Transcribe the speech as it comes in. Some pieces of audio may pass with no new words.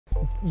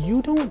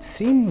You don't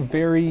seem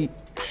very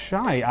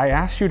shy. I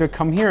asked you to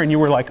come here and you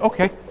were like,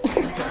 okay.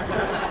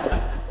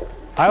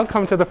 I'll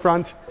come to the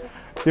front.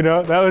 You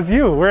know, that was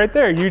you right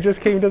there. You just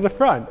came to the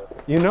front,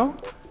 you know?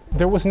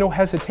 There was no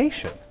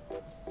hesitation,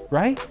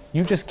 right?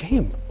 You just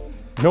came,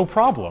 no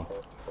problem.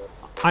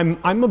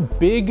 I'm a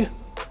big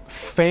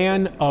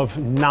fan of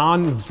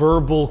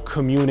nonverbal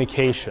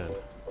communication.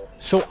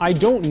 So I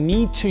don't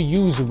need to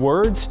use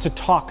words to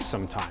talk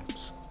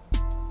sometimes.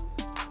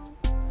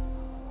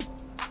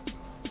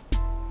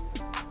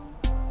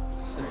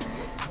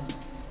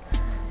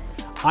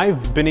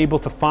 I've been able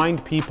to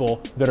find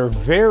people that are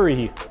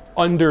very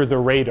under the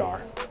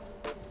radar.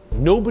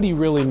 Nobody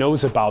really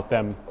knows about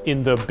them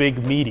in the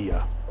big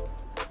media.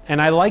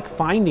 And I like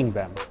finding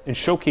them and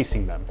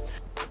showcasing them.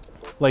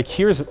 Like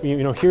here's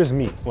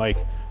me. Like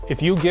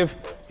if you give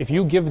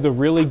the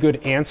really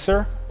good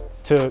answer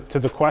to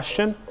the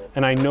question,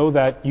 and I know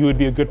that you would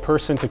be a good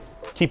person to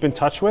keep in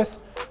touch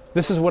with,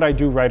 this is what I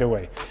do right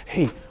away.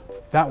 Hey,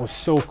 that was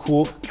so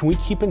cool. Can we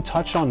keep in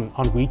touch on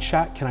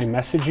WeChat? Can I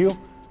message you?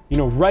 You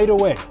know, right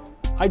away.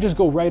 I just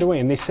go right away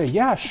and they say,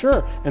 yeah,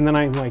 sure. And then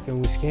I'm like,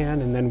 and we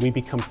scan and then we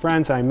become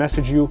friends. I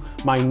message you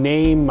my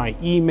name, my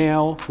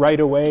email right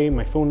away,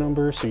 my phone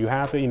number, so you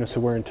have it, you know, so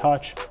we're in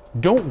touch.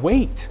 Don't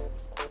wait.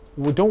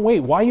 Well, don't wait.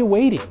 Why are you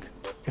waiting?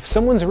 If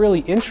someone's really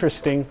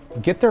interesting,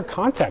 get their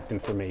contact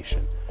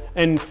information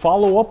and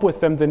follow up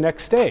with them the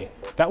next day.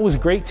 That was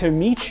great to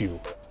meet you.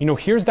 You know,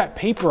 here's that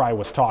paper I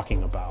was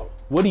talking about.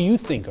 What do you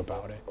think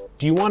about it?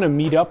 Do you want to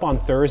meet up on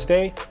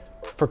Thursday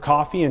for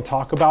coffee and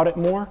talk about it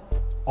more?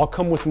 I'll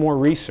come with more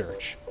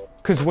research.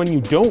 Because when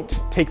you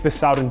don't take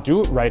this out and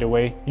do it right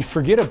away, you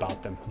forget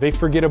about them. They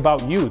forget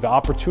about you. The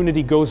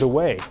opportunity goes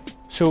away.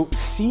 So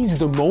seize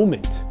the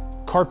moment.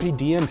 Carpe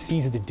diem,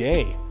 seize the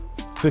day.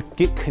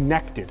 Get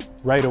connected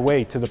right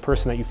away to the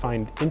person that you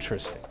find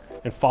interesting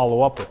and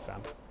follow up with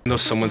them. Though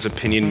someone's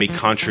opinion may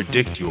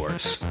contradict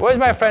yours. Where's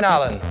my friend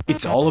Alan?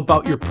 It's all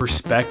about your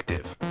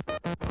perspective.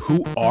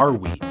 Who are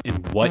we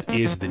and what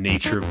is the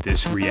nature of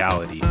this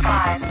reality?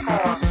 5,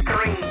 4,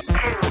 3, 2,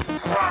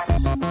 1.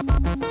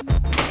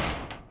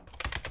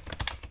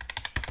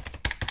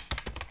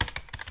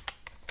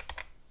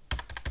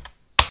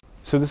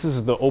 So this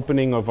is the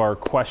opening of our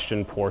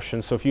question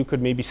portion. So if you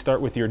could maybe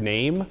start with your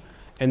name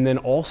and then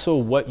also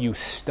what you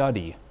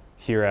study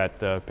here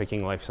at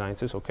Peking Life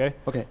Sciences, okay?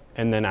 Okay.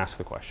 And then ask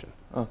the question.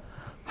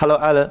 Hello,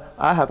 Alan.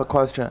 I have a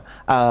question.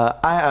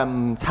 I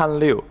am Tan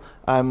Liu.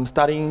 I'm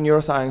studying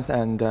neuroscience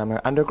and I'm an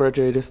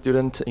undergraduate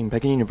student in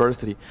Peking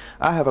University.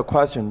 I have a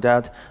question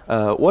that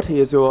what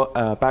is your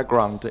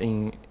background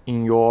in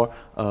your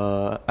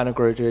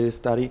undergraduate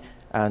study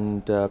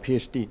and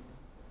PhD?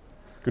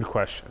 Good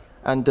question.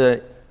 And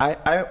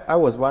I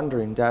was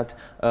wondering that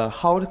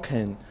how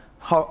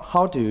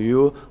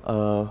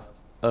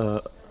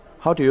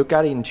do you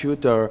get into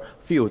the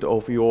field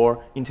of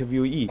your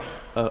interviewee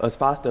as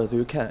fast as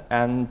you can?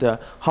 And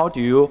how do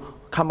you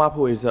come up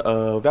with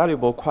a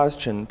valuable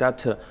question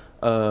that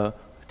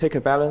take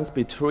a balance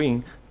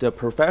between the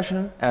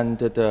profession and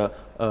the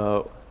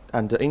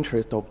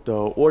interest of the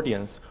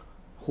audience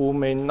who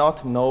may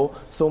not know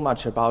so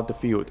much about the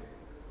field?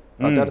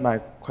 That's my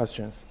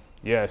questions.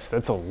 Yes,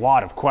 that's a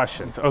lot of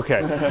questions.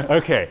 Okay,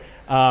 okay.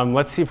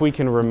 Let's see if we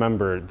can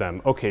remember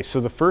them. Okay, so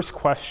the first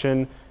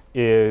question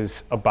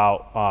is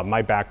about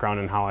my background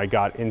and how I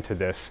got into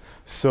this.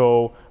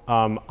 So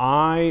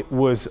I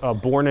was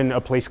born in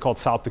a place called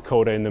South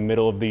Dakota in the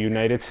middle of the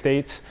United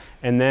States,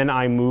 and then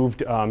I moved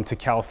to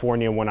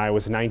California when I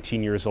was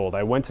 19 years old.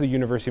 I went to the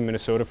University of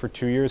Minnesota for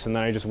 2 years, and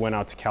then I just went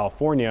out to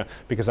California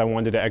because I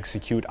wanted to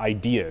execute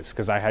ideas,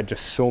 because I had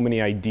just so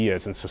many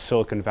ideas, and so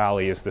Silicon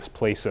Valley is this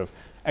place of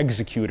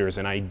executors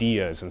and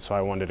ideas, and so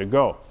I wanted to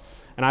go.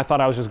 And I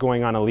thought I was just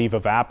going on a leave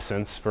of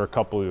absence for a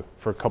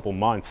couple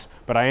months,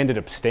 but I ended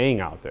up staying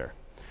out there.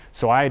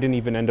 So I didn't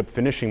even end up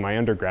finishing my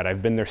undergrad.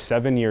 I've been there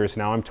 7 years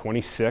now. I'm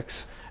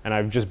 26, and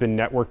I've just been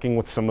networking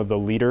with some of the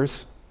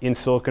leaders in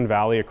Silicon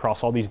Valley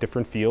across all these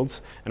different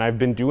fields. And I've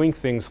been doing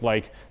things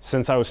like,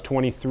 since I was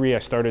 23, I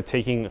started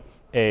taking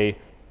a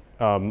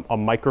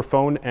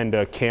microphone and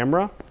a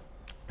camera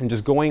and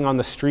just going on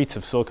the streets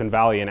of Silicon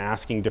Valley and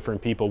asking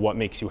different people what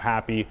makes you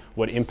happy,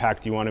 what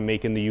impact you want to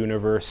make in the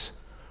universe,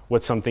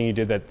 what's something you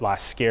did that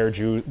last scared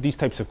you, these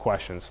types of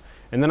questions.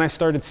 And then I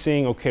started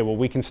seeing, okay, well,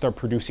 we can start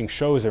producing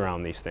shows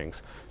around these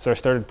things. So I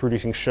started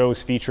producing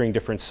shows featuring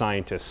different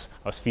scientists.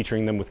 I was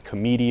featuring them with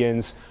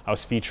comedians. I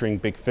was featuring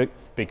big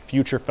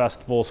future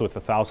festivals with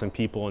 1,000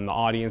 people in the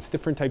audience,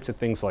 different types of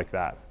things like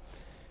that.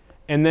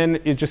 And then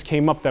it just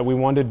came up that we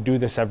wanted to do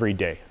this every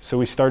day. So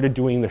we started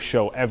doing the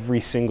show every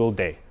single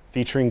day,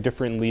 featuring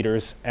different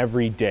leaders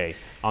every day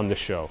on the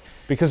show.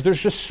 Because there's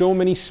just so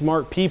many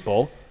smart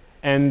people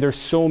and there's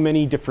so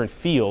many different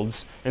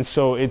fields, and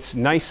so it's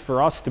nice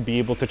for us to be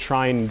able to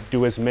try and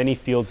do as many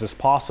fields as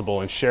possible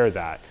and share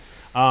that.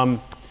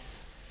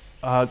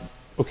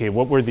 Okay,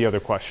 what were the other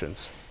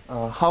questions?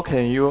 How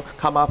can you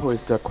come up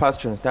with the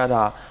questions that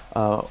are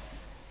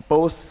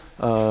both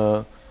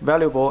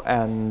valuable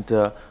and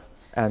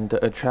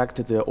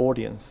attract the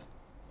audience?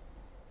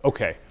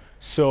 Okay,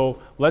 So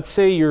let's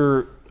say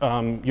you're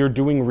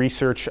doing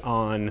research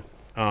on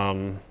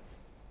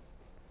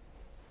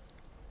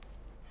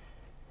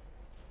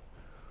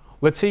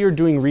let's say you're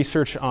doing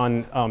research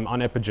on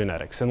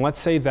epigenetics, and let's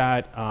say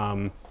that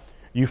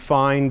you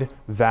find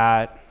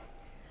that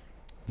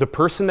the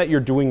person that you're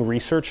doing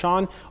research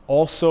on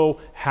also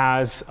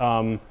has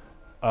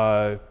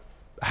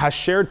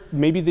shared,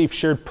 maybe they've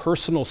shared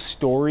personal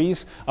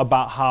stories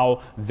about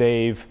how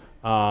they've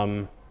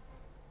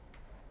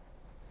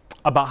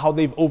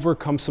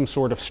overcome some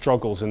sort of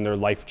struggles in their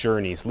life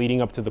journeys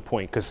leading up to the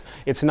point, because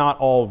it's not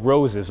all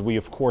roses. We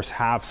of course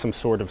have some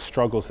sort of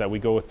struggles that we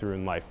go through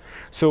in life.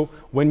 So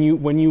when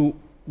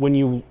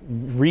you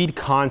read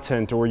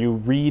content, or you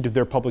read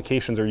their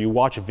publications, or you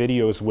watch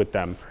videos with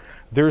them,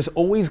 there's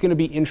always going to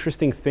be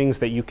interesting things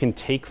that you can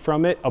take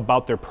from it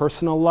about their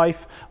personal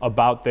life,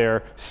 about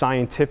their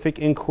scientific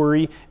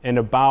inquiry, and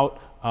about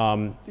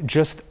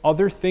just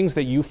other things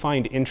that you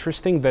find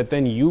interesting that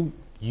then you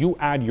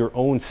add your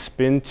own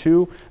spin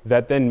to,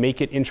 that then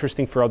make it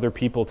interesting for other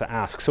people to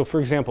ask. So for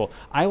example,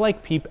 I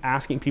like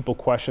asking people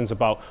questions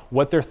about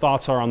what their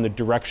thoughts are on the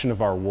direction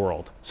of our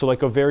world. So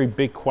like a very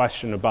big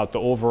question about the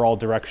overall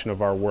direction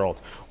of our world.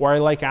 Or I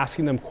like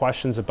asking them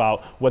questions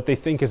about what they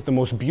think is the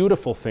most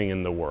beautiful thing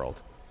in the world.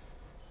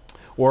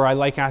 Or I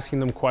like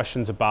asking them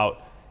questions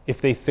about if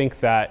they think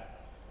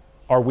that,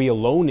 are we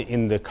alone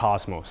in the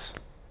cosmos?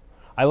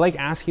 I like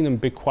asking them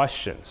big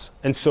questions.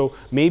 And so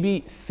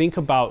maybe think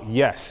about,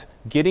 yes,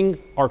 getting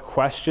our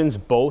questions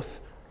both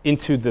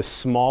into the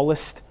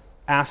smallest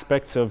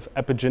aspects of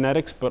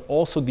epigenetics, but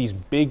also these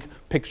big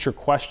picture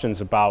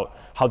questions about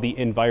how the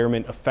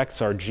environment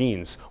affects our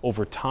genes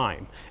over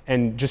time.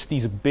 And just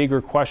these bigger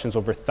questions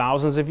over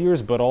thousands of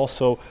years, but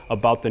also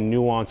about the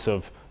nuance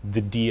of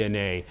the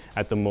DNA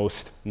at the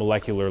most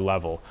molecular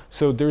level.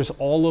 So there's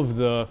all of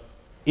the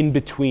in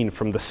between,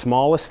 from the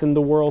smallest in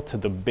the world to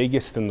the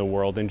biggest in the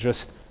world, and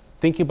just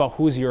thinking about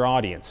who's your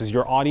audience. Is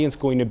your audience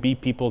going to be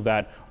people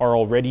that are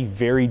already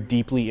very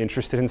deeply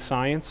interested in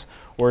science?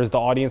 Or is the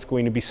audience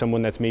going to be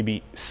someone that's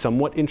maybe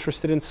somewhat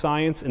interested in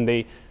science? And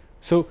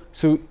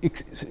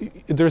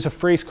there's a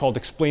phrase called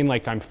explain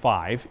like I'm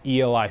 5,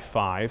 ELI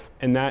 5,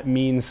 and that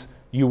means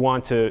you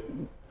want to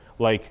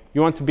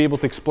be able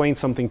to explain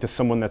something to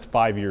someone that's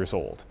 5 years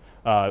old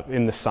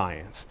in the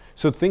science.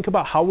 So think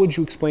about, how would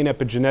you explain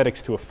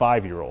epigenetics to a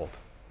 5-year-old?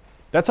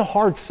 That's a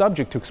hard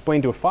subject to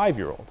explain to a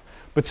 5-year-old.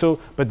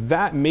 But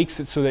that makes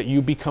it so that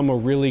you become a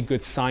really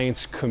good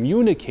science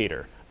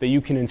communicator, that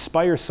you can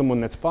inspire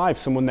someone that's 5,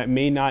 someone that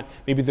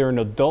maybe they're an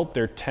adult,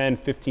 they're 10,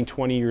 15,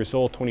 20 years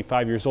old,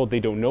 25 years old, they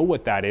don't know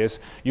what that is.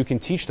 You can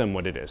teach them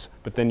what it is.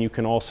 But then you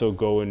can also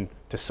go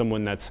to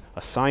someone that's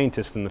a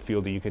scientist in the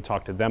field, and you can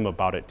talk to them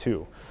about it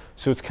too.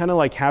 So it's kind of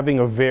like having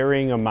a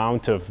varying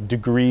amount of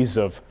degrees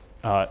of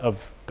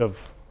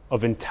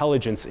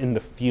intelligence in the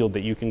field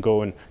that you can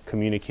go and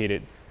communicate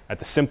it at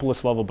the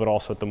simplest level, but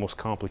also at the most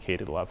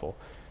complicated level,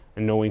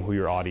 and knowing who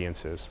your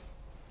audience is.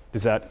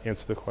 Does that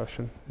answer the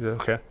question? Is that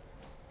okay?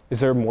 Is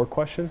there more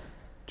question?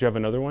 Do you have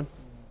another one?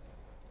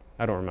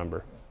 I don't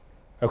remember.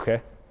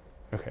 Okay.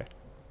 Okay.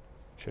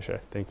 Sure.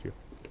 Thank you.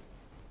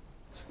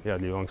 Yeah,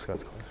 Liu Long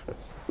Scott's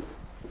questions.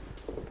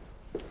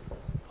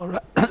 All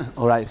right.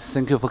 All right.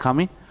 Thank you for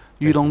coming.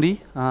 Yulong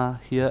Li,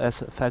 here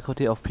as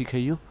faculty of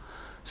PKU.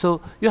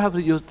 So you have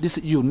this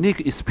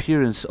unique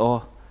experience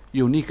or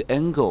unique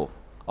angle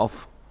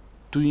of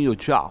doing your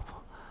job.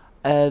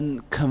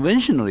 And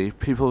conventionally,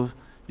 people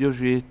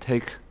usually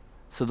take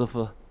sort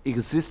of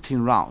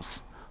existing routes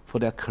for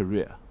their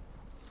career.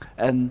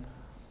 And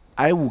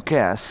I would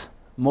guess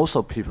most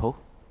of people,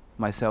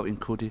 myself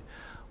included,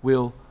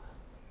 will,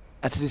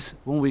 at least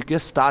when we get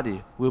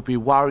started, will be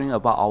worrying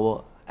about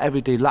our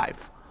everyday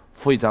life.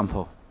 For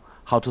example,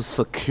 how to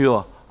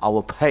secure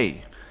our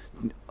pay.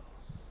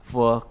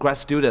 For grad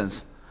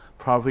students,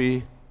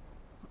 probably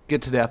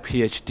get their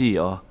PhD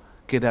or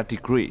get their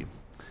degree,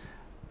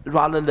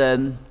 rather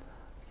than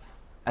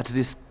at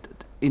least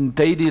in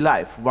daily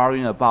life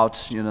worrying about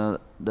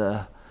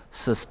the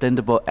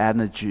sustainable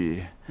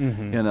energy,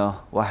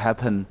 what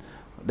happened.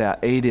 There are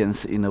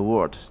aliens in the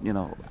world,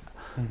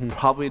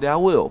 probably there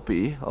will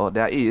be or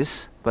there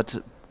is,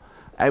 but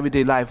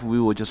everyday life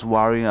we were just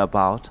worrying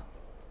about,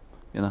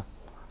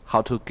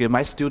 how to get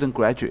my student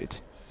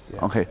graduate.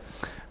 Yeah. Okay,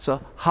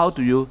 so how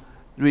do you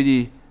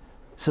really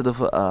sort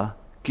of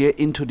get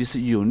into this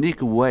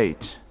unique way,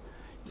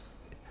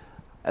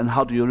 and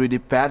how do you really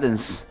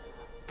balance?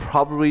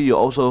 Probably you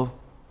also,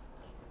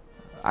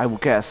 I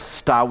would guess,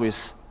 start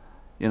with,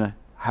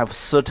 have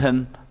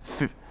certain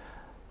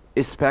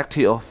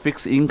expected or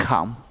fixed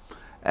income,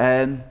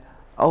 and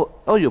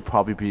you'll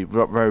probably be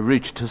very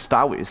rich to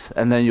start with,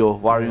 and then you're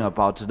worrying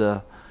about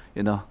the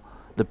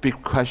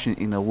big question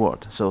in the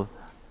world. So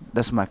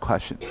that's my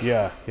question.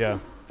 Yeah,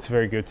 it's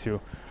very good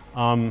too.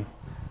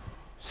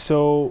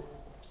 So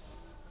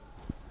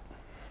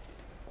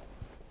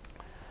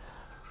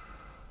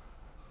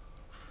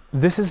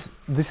this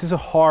is a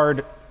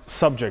hard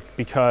subject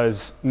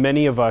because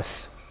many of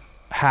us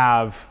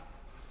have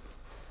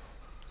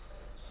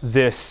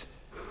this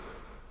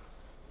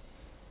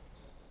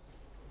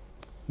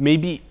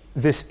maybe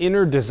this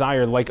inner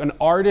desire, like an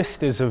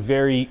artist is a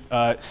very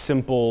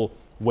simple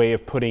way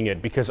of putting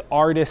it, because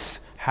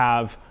artists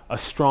have a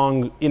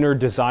strong inner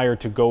desire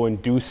to go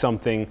and do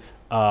something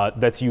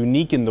that's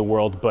unique in the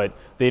world, but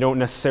they don't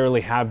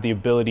necessarily have the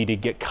ability to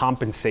get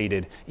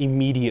compensated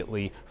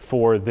immediately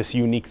for this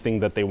unique thing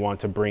that they want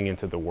to bring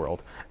into the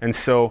world. And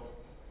so,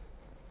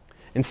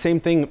 and same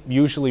thing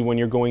usually when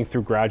you're going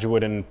through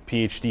graduate and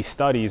PhD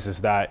studies, is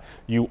that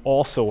you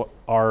also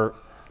are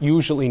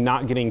usually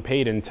not getting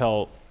paid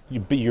until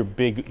your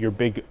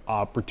big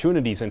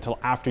opportunities until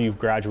after you've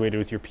graduated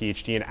with your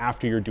PhD and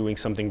after you're doing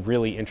something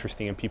really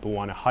interesting and people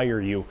want to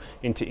hire you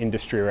into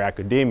industry or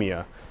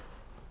academia.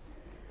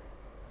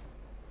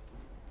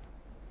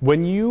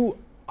 When you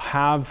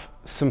have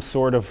some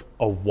sort of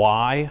a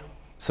why,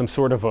 some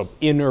sort of an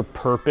inner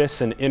purpose,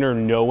 an inner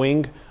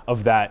knowing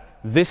of that,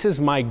 this is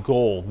my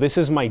goal, this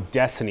is my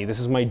destiny, this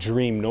is my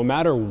dream, no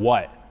matter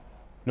what,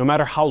 no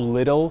matter how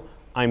little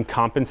I'm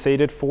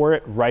compensated for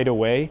it right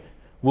away,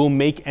 will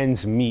make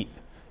ends meet.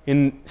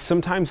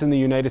 Sometimes in the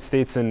United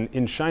States and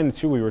in China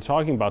too, we were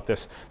talking about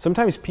this,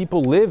 sometimes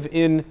people live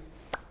in,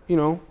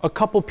 a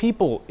couple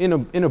people in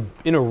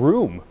a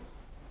room,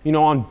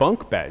 on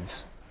bunk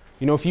beds.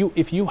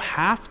 If you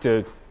have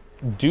to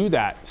do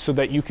that so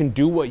that you can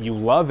do what you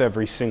love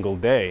every single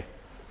day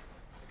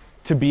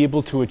to be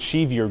able to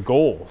achieve your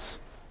goals,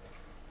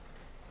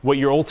 what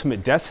your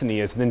ultimate destiny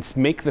is, then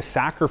make the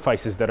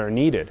sacrifices that are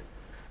needed.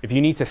 If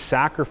you need to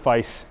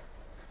sacrifice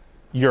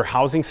your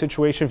housing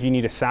situation, if you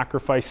need to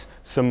sacrifice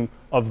some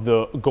of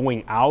the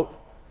going out,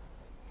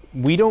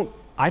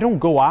 I don't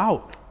go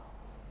out.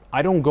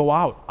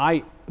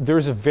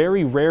 There's a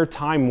very rare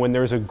time when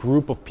there's a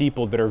group of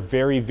people that are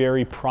very,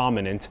 very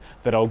prominent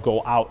that I'll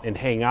go out and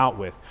hang out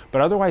with.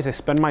 But otherwise, I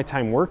spend my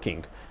time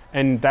working.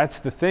 And that's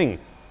the thing.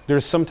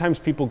 There's sometimes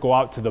people go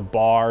out to the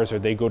bars or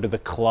they go to the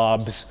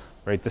clubs,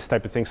 right? This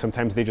type of thing.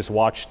 Sometimes they just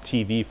watch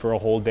TV for a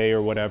whole day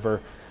or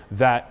whatever.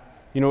 That,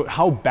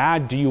 how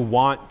bad do you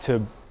want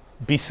to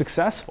be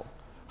successful?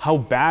 How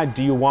bad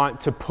do you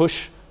want to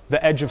push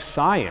the edge of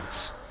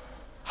science?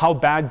 How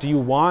bad do you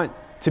want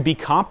to be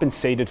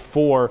compensated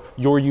for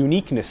your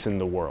uniqueness in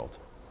the world?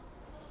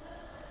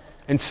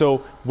 And so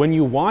when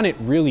you want it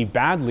really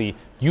badly,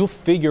 you'll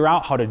figure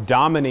out how to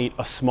dominate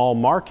a small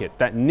market,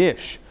 that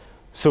niche.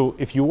 So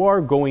if you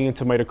are going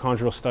into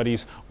mitochondrial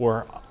studies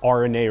or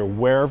RNA or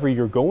wherever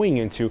you're going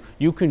into,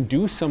 you can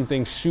do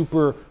something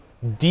super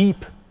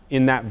deep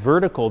in that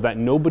vertical that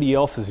nobody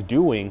else is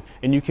doing,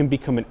 and you can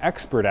become an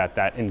expert at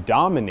that and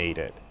dominate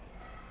it.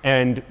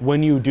 And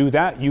when you do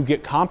that, you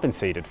get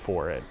compensated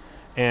for it.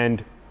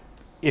 And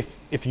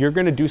if you're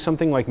going to do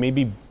something like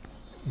maybe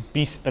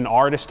be an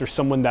artist or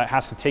someone that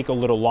has to take a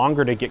little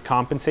longer to get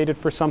compensated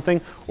for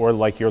something, or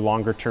like your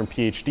longer term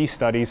PhD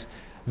studies,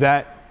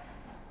 that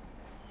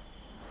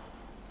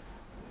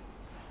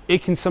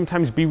it can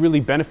sometimes be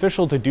really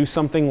beneficial to do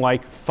something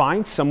like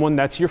find someone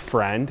that's your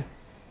friend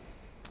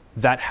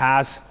that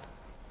has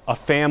a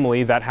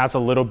family that has a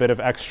little bit of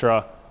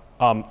extra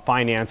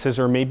finances,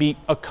 or maybe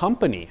a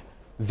company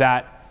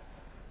that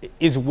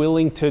is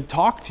willing to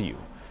talk to you,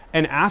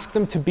 and ask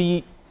them to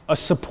be a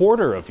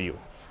supporter of you.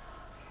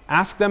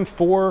 Ask them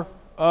for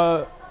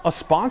a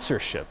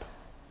sponsorship.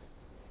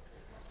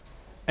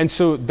 And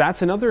so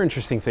that's another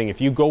interesting thing. If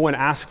you go and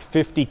ask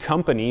 50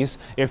 companies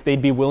if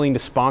they'd be willing to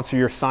sponsor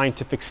your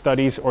scientific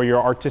studies or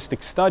your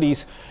artistic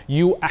studies,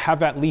 you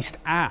have at least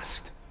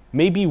asked.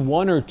 Maybe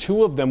one or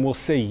two of them will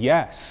say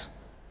yes.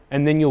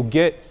 And then you'll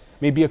get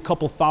maybe a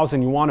couple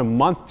thousand you want a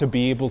month to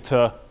be able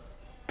to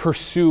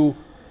pursue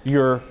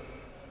your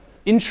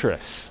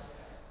interests.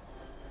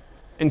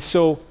 And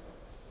so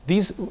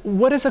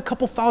what is a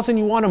couple thousand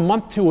you want a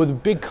month to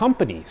with big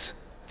companies?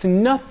 It's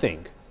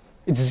nothing.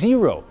 It's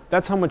zero.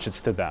 That's how much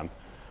it's to them.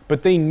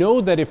 But they know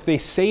that if they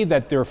say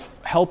that they're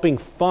helping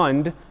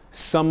fund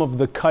some of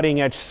the cutting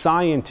edge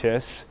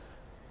scientists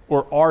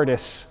or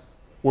artists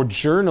or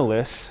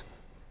journalists,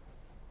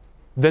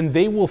 then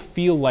they will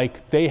feel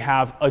like they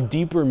have a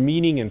deeper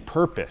meaning and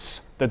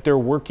purpose, that they're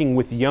working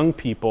with young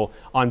people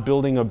on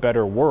building a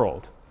better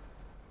world.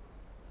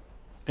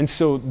 And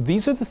so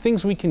these are the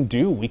things we can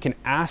do. We can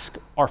ask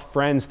our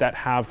friends that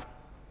have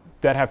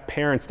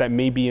parents that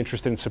may be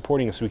interested in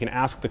supporting us. We can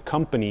ask the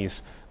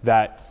companies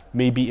that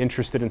may be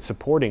interested in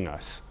supporting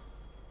us.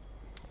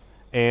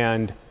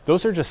 And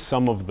those are just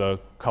some of the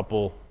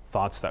couple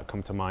thoughts that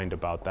come to mind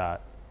about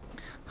that.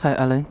 Hi,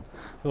 Alan.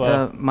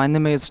 Hello. My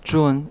name is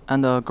Jun,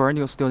 and a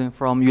graduate student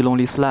from Yulong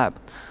Li's lab.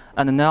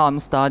 And now I'm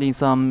studying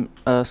some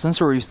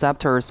sensory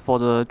receptors for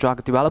the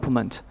drug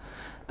development.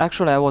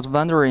 Actually, I was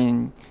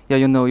wondering,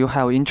 you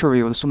have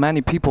interviewed so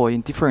many people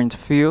in different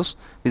fields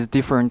with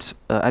different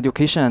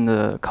education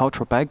and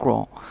cultural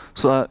background.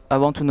 So I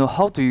want to know,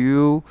 how do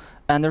you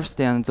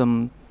understand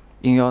them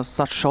in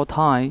such short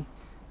time?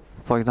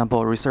 For example,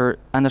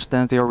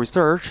 understand their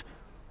research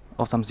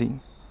or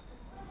something.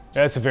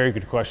 That's a very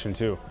good question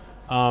too.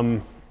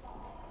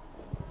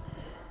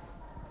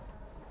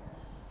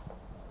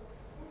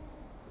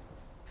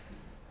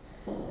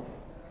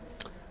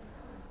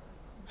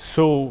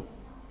 So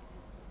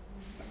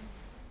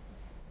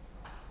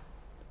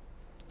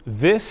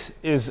this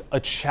is a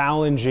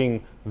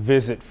challenging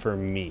visit for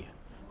me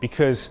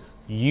because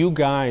you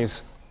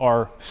guys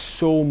are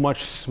so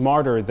much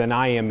smarter than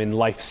I am in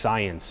life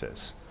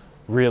sciences,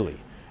 really.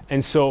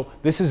 And so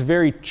this is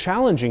very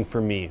challenging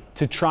for me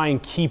to try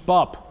and keep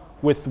up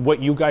with what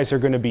you guys are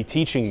going to be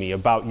teaching me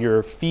about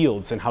your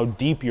fields and how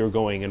deep you're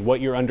going and what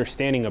you're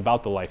understanding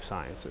about the life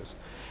sciences.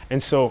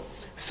 And so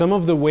some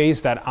of the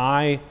ways that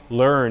I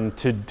learn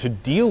to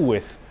deal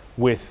with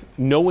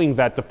knowing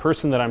that the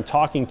person that I'm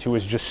talking to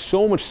is just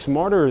so much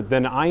smarter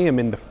than I am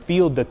in the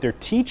field that they're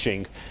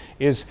teaching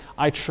is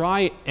I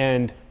try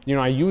and,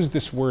 I used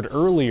this word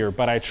earlier,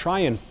 but I try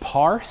and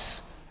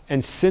parse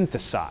and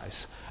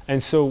synthesize.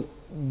 And so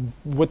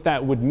what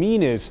that would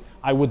mean is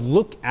I would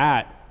look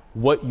at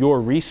what you're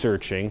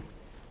researching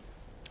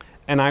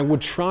and I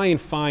would try and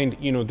find,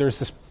 there's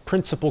this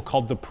principle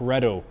called the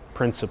Pareto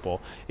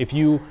principle. If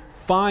you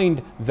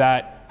find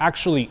that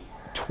actually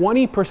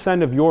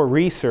 20% of your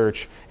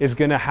research is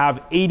going to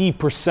have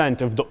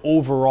 80% of the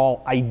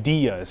overall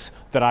ideas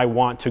that I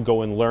want to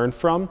go and learn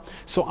from.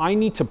 So I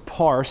need to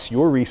parse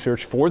your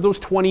research for those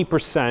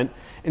 20%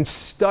 and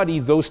study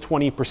those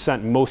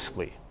 20%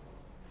 mostly.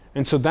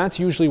 And so that's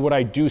usually what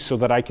I do so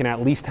that I can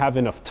at least have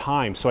enough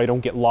time so I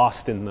don't get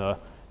lost in the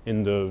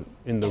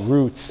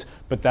roots,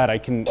 but that I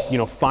can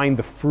find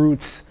the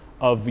fruits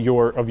of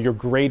your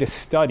greatest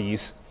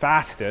studies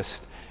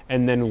fastest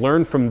and then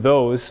learn from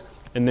those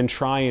and then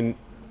try and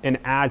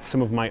add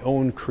some of my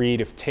own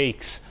creative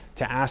takes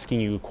to asking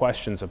you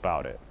questions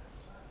about it.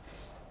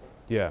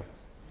 Yeah.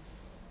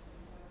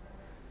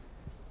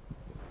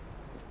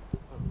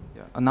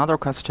 Another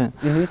question.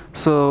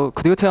 So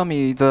could you tell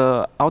me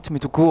the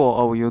ultimate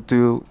goal of you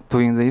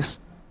doing this?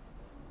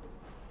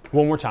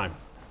 One more time.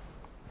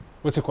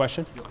 What's the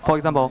question? For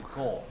example,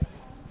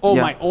 Oh,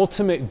 yeah. my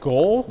ultimate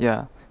goal?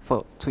 Yeah,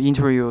 to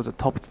interview the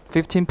top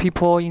 15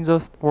 people in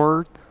the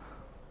world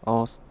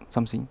or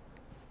something.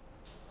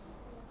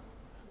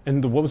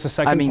 And what was the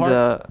second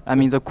part? I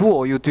mean the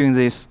goal you're doing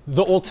this.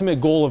 The ultimate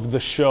goal of the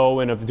show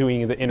and of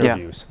doing the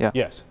interviews. Yeah.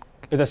 Yes.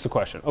 That's the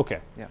question. Okay.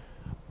 Yeah.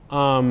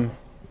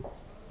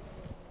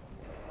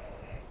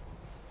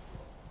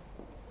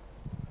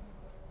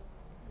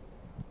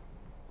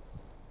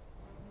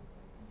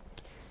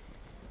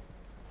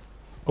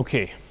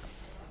 Okay.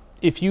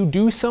 If you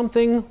do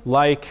something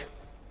like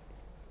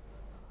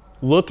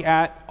look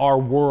at our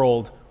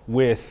world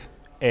with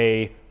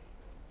a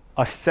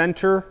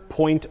center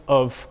point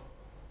of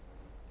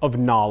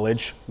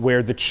knowledge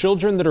where the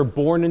children that are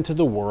born into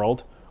the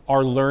world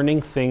are learning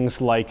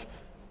things like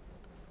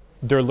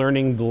they're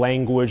learning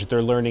language,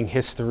 they're learning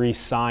history,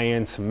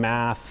 science,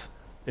 math,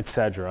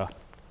 etc.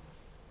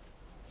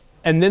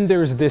 And then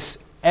there's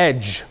this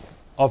edge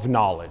of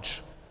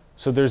knowledge.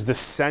 So there's the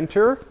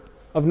center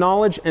of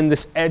knowledge and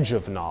this edge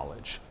of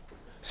knowledge.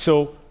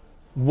 So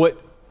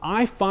what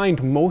I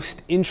find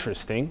most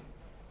interesting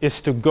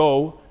is to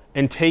go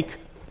and take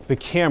the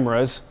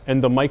cameras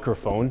and the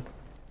microphone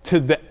to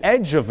the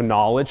edge of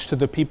knowledge, to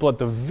the people at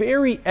the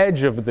very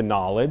edge of the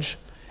knowledge,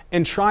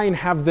 and try and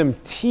have them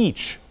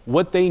teach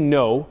what they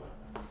know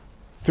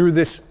through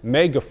this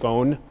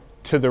megaphone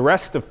to the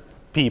rest of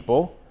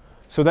people,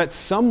 so that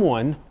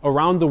someone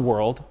around the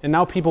world, and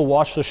now people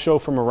watch the show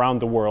from around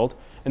the world,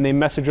 and they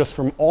message us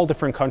from all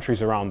different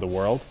countries around the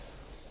world,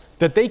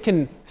 that they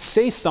can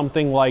say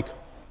something like,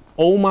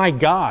 "Oh my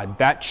God,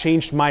 that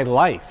changed my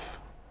life.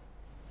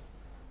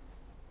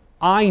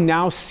 I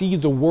now see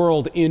the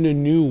world in a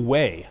new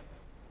way.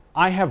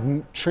 I have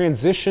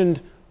transitioned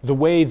the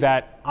way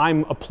that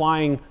I'm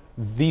applying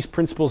these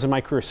principles in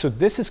my career." So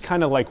this is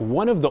kind of like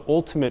one of the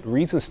ultimate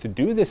reasons to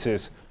do this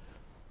is,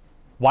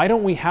 why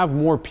don't we have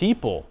more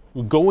people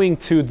going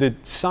to the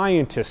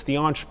scientists, the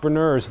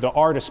entrepreneurs, the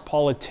artists,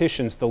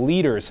 politicians, the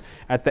leaders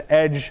at the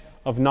edge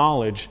of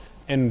knowledge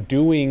and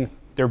doing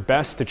their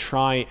best to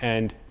try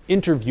and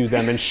interview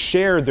them and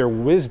share their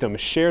wisdom,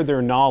 share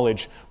their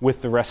knowledge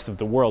with the rest of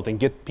the world and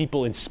get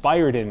people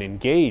inspired and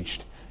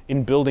engaged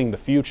in building the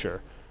future.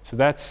 So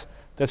that's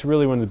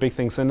really one of the big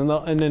things. And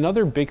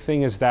another big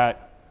thing is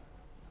that,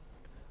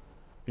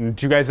 do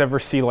you guys ever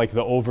see like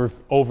the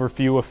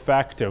overview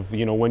effect of,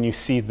 when you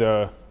see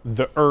the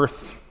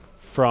Earth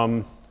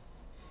from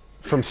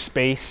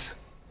space?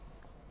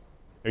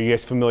 Are you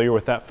guys familiar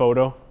with that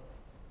photo?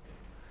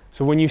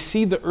 So when you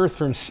see the Earth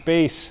from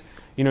space,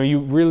 you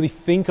really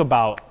think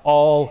about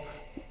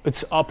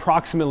it's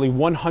approximately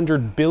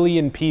 100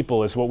 billion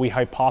people is what we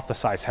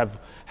hypothesize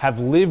have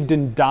lived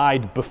and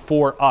died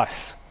before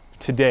us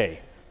today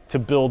to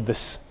build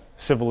this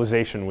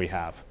civilization we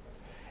have.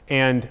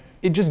 And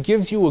it just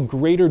gives you a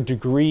greater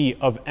degree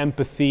of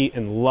empathy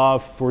and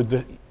love for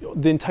the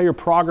entire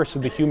progress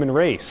of the human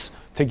race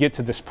to get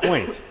to this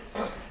point.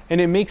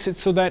 And it makes it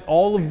so that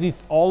all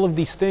of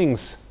these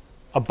things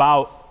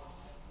about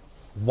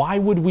why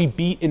would we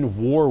be in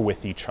war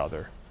with each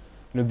other?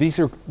 These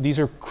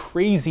are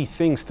crazy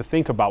things to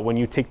think about when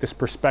you take this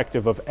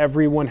perspective of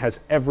everyone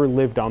has ever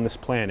lived on this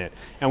planet.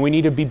 And we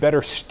need to be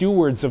better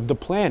stewards of the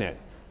planet.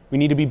 We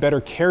need to be better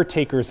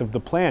caretakers of the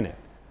planet.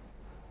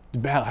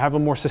 Have a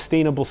more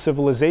sustainable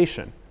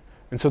civilization.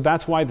 And so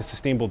that's why the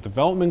Sustainable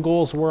Development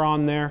Goals were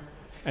on there.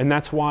 And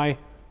that's why,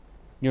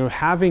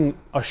 having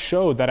a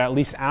show that at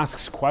least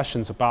asks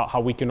questions about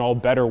how we can all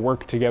better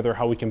work together,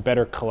 how we can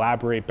better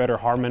collaborate, better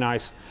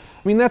harmonize.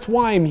 I mean, that's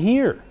why I'm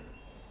here.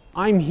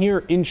 I'm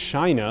here in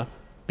China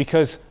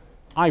because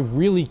I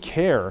really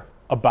care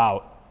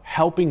about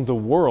helping the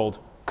world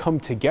come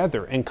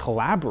together and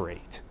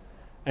collaborate.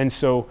 And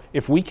so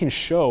if we can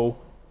show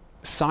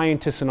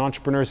scientists and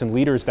entrepreneurs and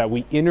leaders that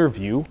we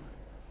interview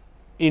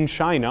in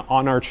China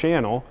on our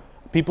channel,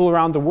 people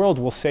around the world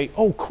will say,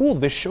 oh, cool,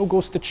 this show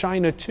goes to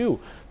China too.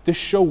 This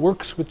show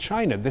works with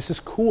China. This is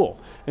cool.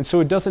 And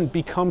so it doesn't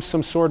become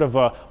some sort of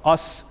a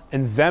us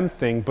and them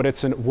thing, but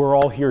it's an we're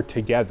all here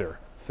together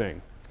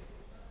thing.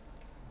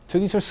 So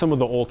these are some of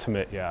the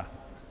ultimate,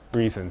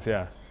 reasons,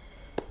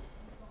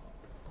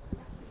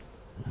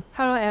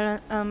 Hello, Alan.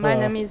 My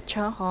name is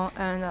Chen Hong,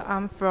 and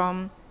I'm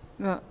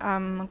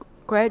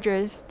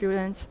graduate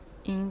student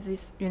in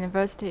this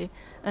university.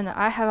 And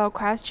I have a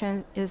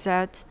question: is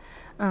that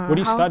what are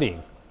you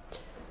studying?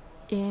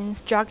 In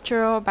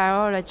structural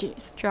biology.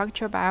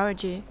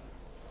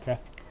 Okay.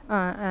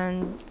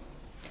 And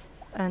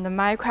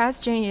my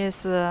question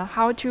is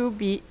how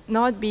to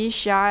not be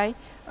shy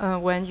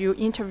when you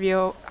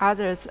interview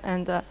others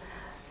and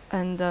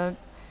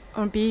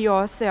be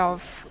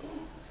yourself.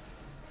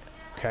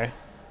 Okay.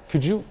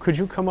 Could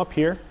you come up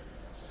here?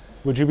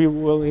 Would you be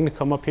willing to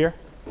come up here?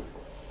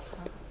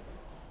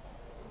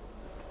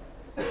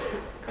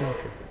 Come up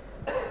here.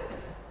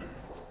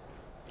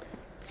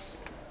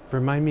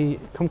 Remind me.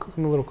 Come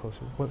a little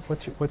closer.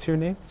 What's your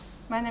name?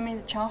 My name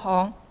is Chen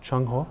Hong.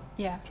 Cheng Ho.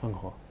 Yeah. Cheng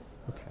Ho.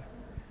 Okay.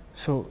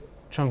 So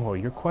Cheng Ho,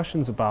 your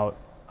question's about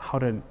how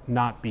to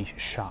not be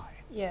shy.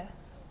 Yeah.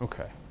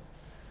 Okay.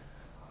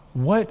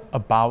 What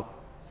about?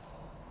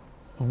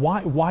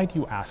 Why do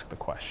you ask the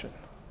question?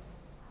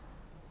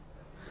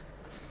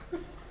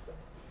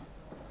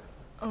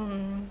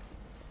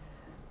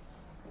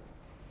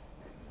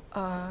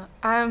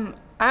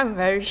 I'm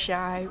very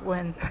shy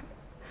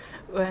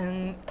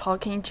when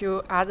talking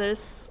to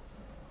others,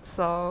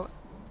 so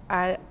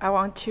I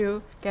want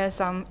to get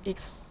some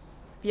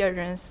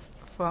experience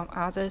from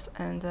others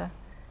and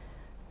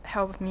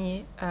help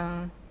me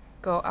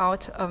go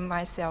out of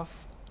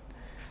myself.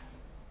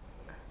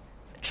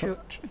 Cheng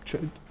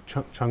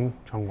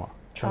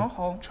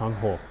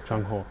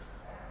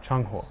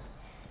Ho.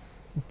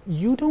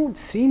 You don't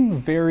seem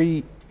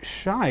very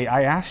shy.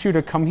 I asked you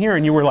to come here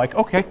and you were like,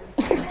 okay.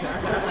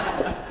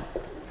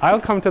 I'll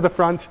come to the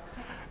front.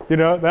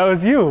 That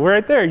was you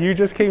right there. You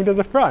just came to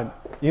the front,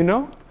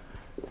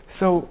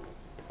 So,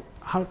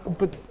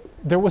 but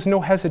there was no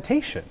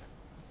hesitation,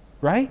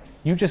 right?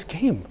 You just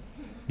came,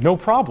 no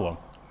problem.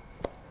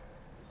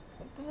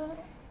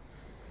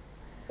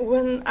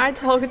 When I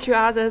talk to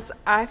others,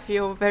 I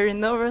feel very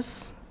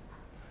nervous.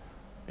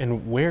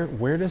 And where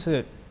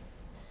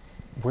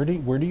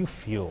do you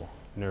feel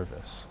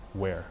nervous?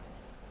 Where?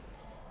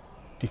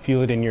 Do you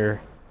feel it in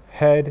your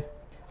head,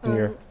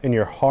 in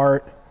your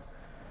heart,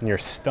 in your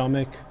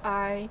stomach?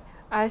 I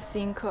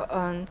think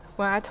when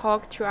I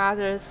talk to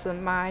others,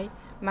 my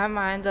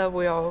mind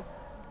will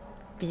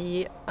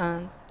be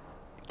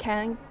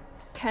can't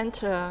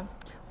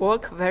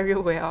work very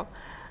well.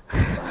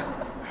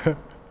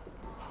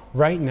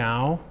 Right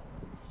now,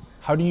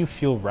 how do you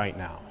feel right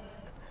now?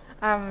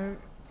 I'm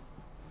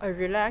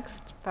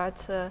relaxed,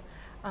 but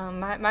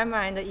my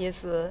mind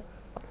is.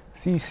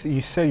 See,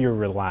 you say you're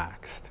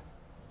relaxed.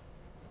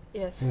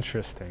 Yes.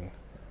 Interesting.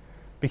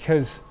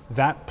 Because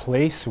that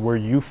place where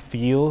you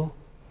feel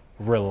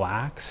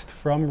relaxed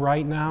from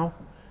right now,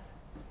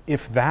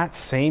 if that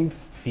same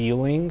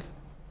feeling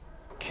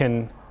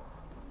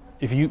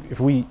if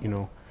we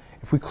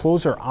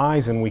close our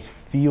eyes and we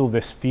feel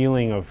this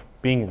feeling of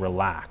being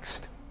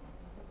relaxed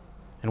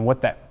and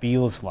what that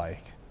feels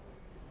like,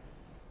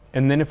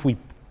 and then if we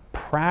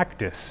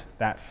practice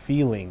that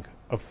feeling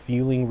of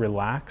feeling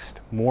relaxed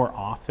more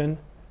often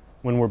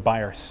when we're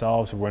by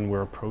ourselves or when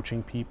we're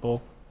approaching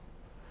people.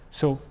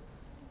 So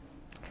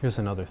here's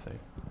another thing.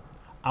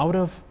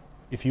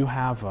 If you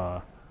have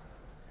you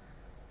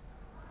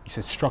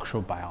said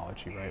structural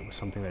biology, right? It was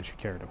something that you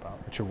cared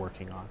about, that you're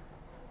working on.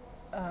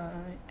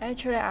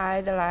 Actually,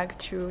 I'd like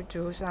to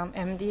do some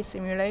MD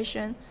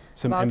simulation.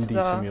 Some about MD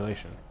the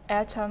simulation.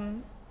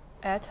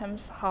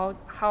 Atoms, how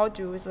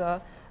do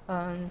the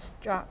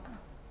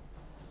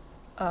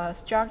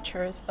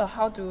structures,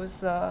 how do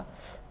the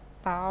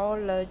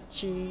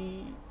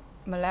biology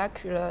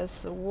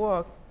molecules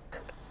work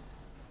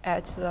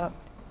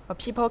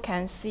people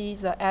can see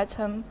the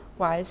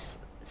atom-wise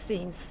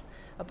things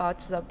about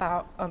the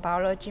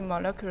biology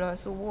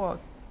molecules work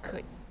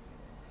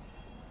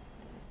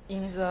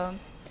in the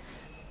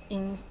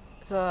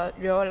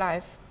real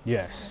life.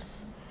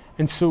 Yes.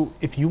 And so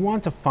if you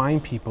want to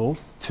find people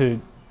to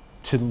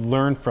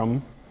learn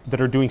from that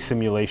are doing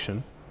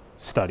simulation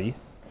study,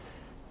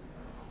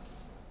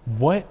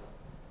 how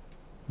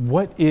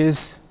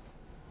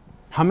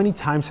many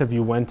times have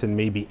you went and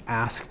maybe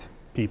asked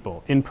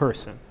people in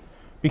person?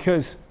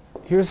 Because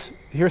here's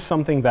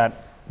something that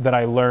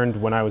I learned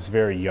when I was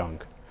very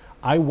young.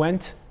 I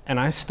went and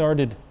I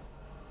started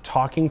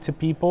talking to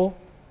people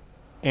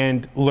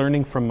and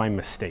learning from my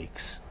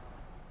mistakes.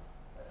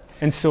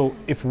 And so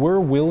if we're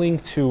willing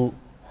to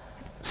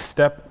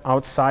step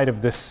outside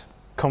of this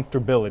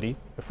comfortability,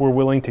 if we're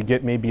willing to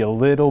get maybe a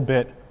little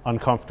bit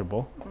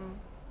uncomfortable,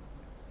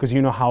 because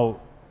you know how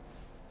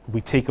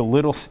we take a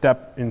little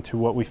step into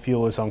what we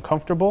feel is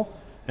uncomfortable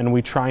and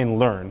we try and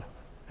learn,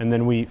 and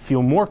then we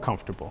feel more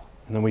comfortable,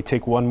 and then we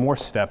take one more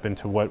step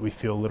into what we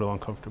feel a little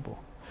uncomfortable.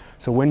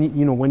 So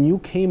when you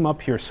came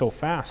up here so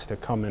fast to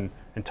come and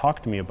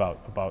talk to me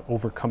about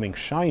overcoming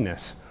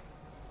shyness,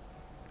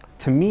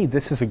 to me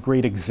this is a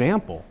great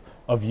example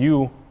of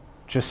you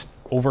just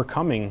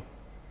overcoming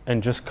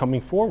and just coming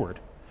forward.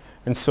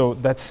 And so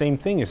that same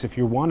thing is, if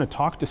you want to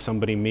talk to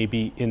somebody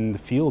maybe in the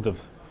field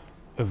of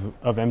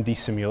MD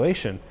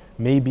simulation,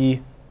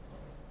 maybe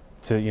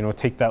to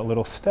take that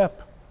little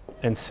step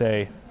and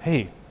say,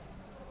 hey,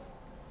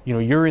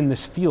 you're in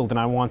this field and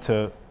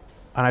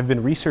I've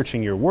been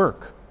researching your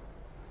work,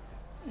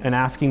 and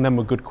asking them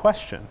a good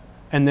question,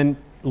 and then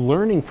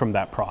learning from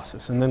that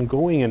process, and then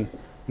going and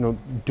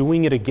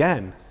doing it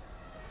again,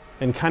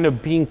 and kind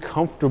of being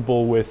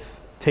comfortable with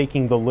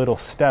taking the little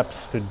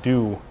steps to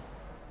do.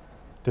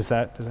 Does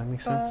that make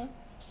sense?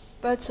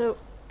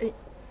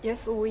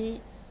 Yes,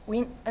 we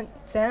and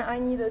then I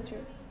needed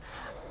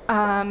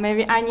to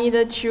maybe I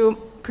needed to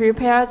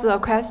prepare the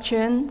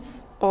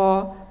questions,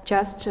 or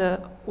just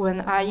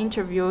when I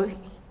interview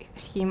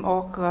him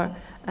or her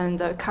and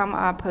come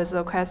up with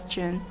a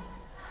question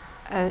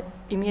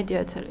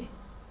immediately.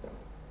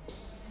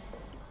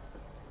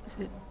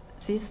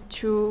 These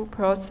two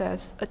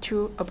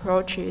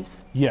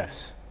approaches.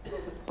 Yes.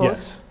 Both.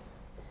 Yes.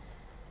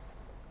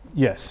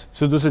 Yes.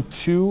 So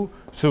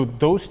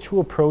those two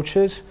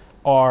approaches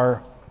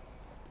are,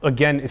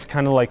 again, it's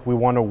kind of like we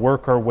want to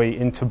work our way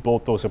into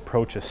both those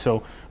approaches.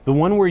 So the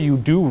one where you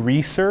do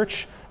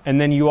research and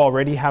then you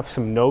already have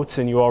some notes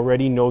and you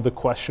already know the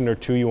question or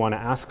two you want to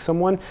ask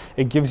someone,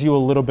 it gives you a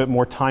little bit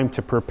more time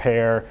to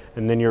prepare,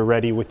 and then you're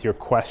ready with your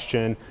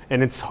question.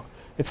 And it's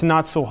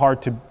not so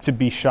hard to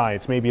be shy.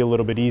 It's maybe a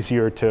little bit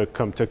easier to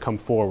come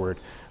forward.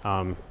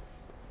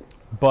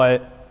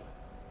 But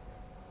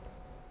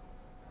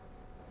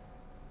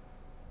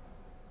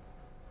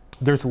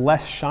there's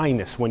less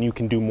shyness when you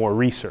can do more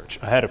research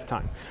ahead of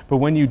time. But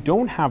when you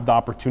don't have the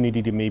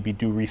opportunity to maybe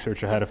do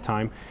research ahead of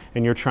time,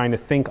 and you're trying to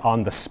think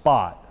on the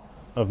spot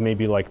of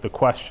maybe like the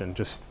question,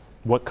 just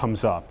what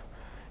comes up.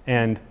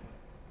 And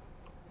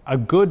a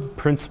good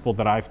principle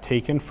that I've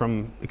taken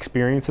from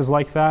experiences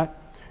like that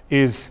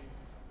is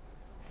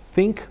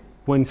think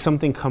when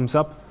something comes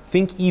up,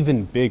 think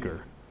even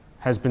bigger,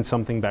 has been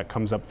something that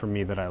comes up for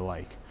me that I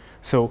like.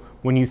 So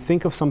when you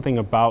think of something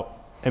about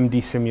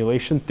MD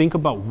simulation, think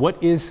about why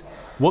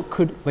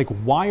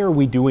are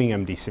we doing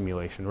MD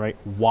simulation, right?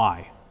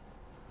 Why?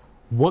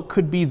 What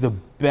could be the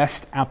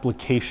best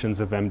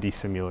applications of MD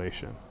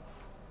simulation?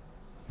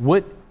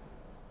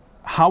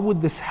 How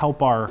would this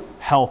help our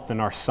health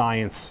and our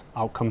science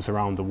outcomes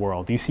around the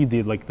world? Do you see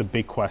the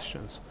big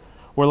questions?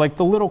 Or like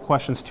the little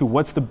questions too,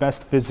 what's the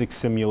best physics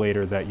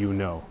simulator that you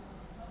know?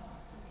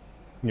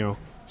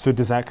 So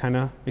does that kind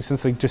of make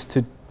sense? Like just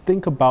to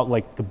think about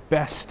like the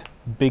best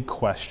big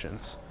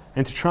questions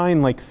and to try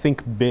and like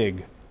think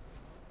big.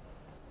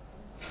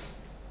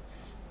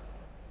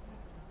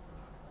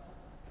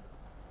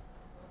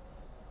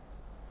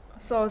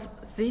 So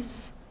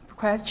these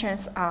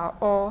questions are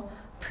all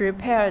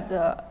prepared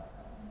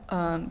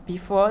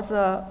before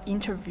the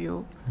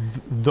interview.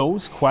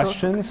 Those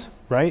questions,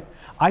 right?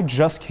 I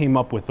just came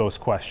up with those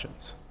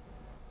questions.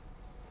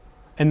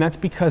 And that's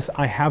because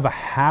I have a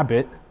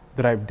habit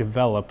that I've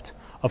developed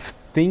of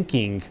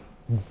thinking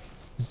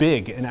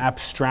big and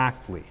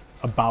abstractly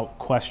about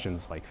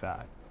questions like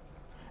that.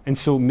 And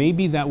so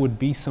maybe that would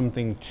be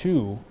something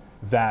too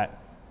that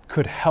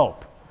could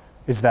help,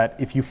 is that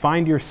if you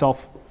find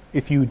yourself,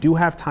 if you do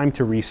have time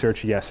to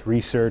research, yes,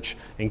 research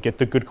and get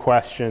the good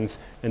questions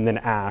and then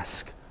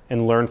ask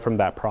and learn from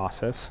that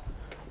process.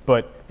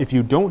 But if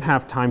you don't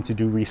have time to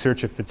do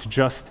research, if it's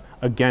just,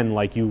 again,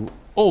 like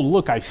oh,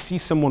 look, I see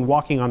someone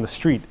walking on the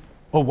street.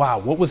 Oh, wow,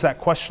 what was that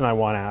question I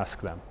want to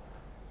ask them?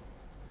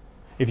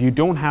 If you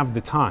don't have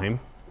the time,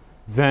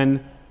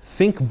 then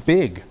think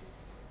big.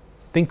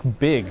 Think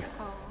big.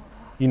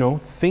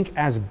 Think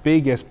as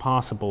big as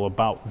possible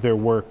about their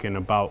work and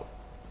about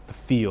the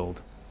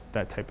field,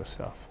 that type of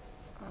stuff.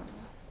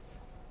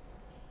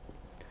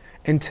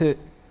 And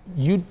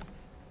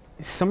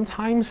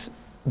sometimes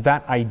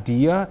that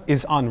idea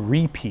is on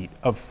repeat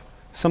of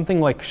something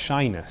like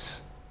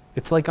shyness.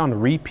 It's like on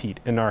repeat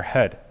in our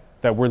head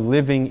that we're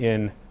living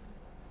in,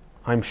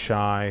 I'm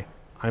shy,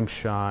 I'm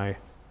shy,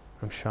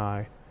 I'm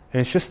shy.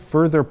 And it's just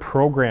further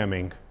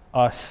programming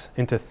us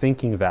into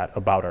thinking that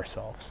about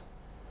ourselves.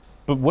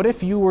 But what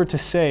if you were to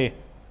say,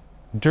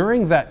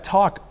 during that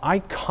talk, I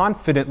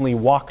confidently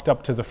walked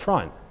up to the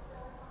front?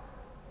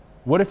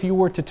 What if you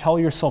were to tell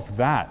yourself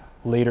that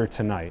later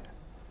tonight?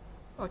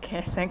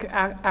 Okay, thank you.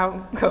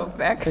 I'll go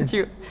back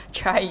to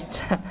try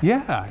it.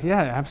 Yeah,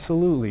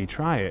 absolutely.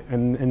 Try it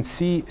and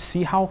see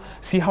how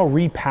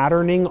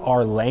repatterning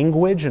our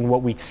language and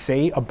what we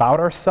say about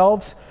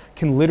ourselves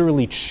can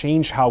literally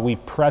change how we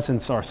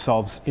presence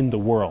ourselves in the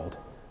world.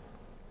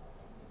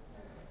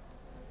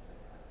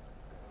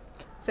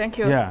 Thank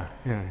you. Yeah,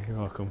 you're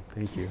welcome.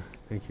 Thank you.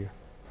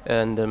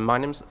 And my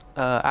name's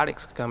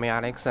Alex, call me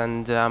Alex,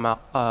 and I'm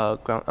a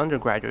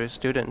undergraduate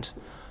student,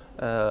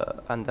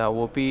 and I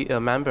will be a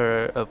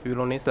member of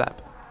ULonely's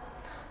lab.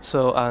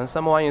 So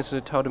someone used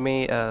to told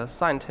me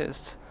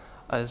scientists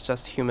is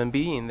just human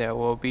being. There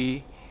will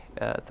be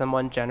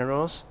someone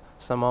generous,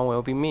 someone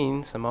will be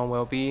mean, someone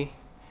will be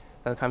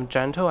kind of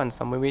gentle, and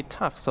some will be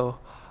tough. So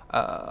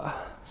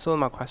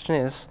my question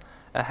is,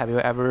 have you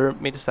ever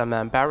made some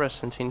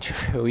embarrassing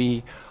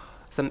interviewee,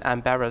 some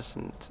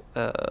embarrassing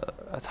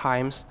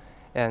times,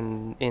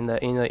 and in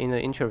the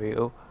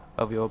interview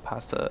of your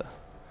past,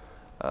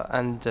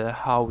 and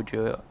how would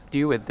you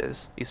deal with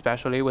this,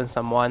 especially when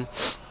someone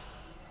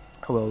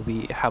will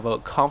have a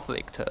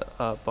conflict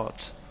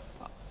about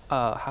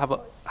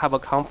have a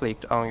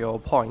conflict on your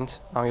point,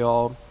 on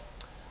your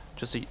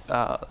just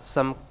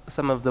some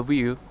of the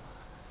view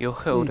you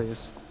hold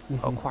is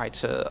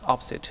quite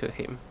opposite to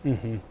him,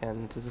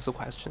 and this is a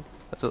question.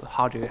 So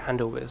how do you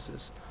handle with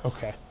this?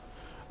 Okay.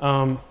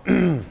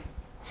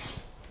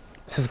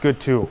 This is good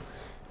too.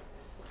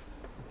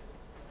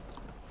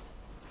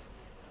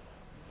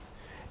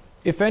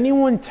 If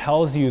anyone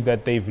tells you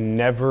that they've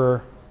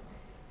never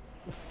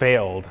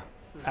failed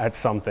at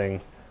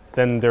something,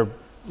 then they're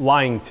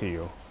lying to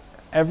you.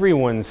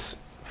 Everyone's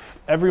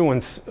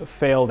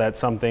failed at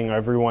something.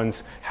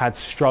 Everyone's had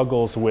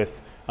struggles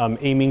with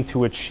aiming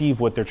to achieve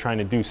what they're trying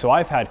to do. So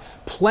I've had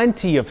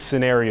plenty of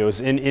scenarios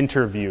in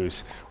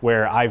interviews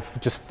where I've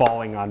just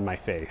falling on my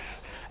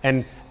face.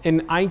 And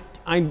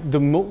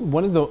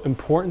one of the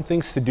important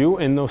things to do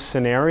in those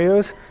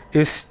scenarios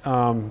is,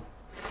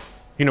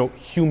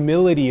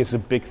 humility is a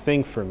big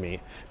thing for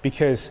me,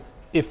 because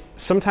if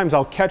sometimes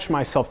I'll catch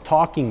myself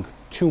talking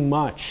too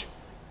much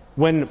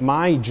when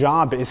my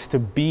job is to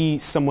be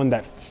someone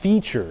that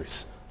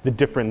features the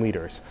different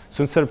leaders.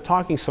 So instead of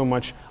talking so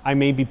much, I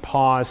maybe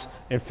pause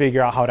and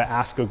figure out how to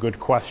ask a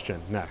good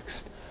question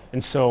next.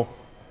 And so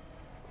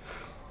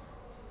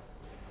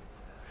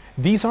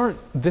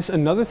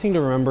another thing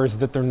to remember is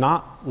that they're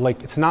not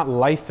it's not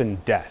life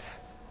and death.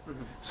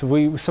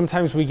 So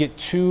sometimes we get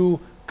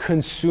too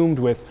consumed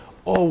with,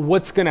 oh,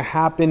 what's gonna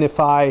happen if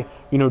I,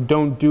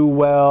 don't do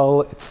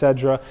well,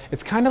 etc.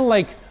 It's kind of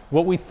like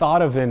what we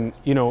thought of in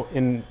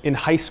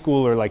high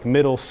school or like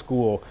middle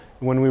school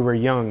when we were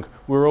young.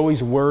 We were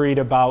always worried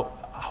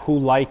about who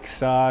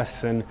likes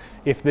us, and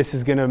if this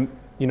is gonna,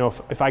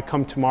 if I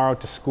come tomorrow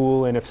to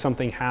school and if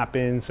something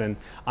happens and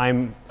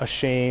I'm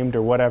ashamed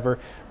or whatever.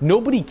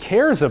 Nobody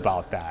cares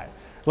about that.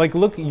 Like,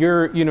 look,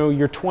 you're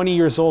 20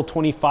 years old,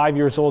 25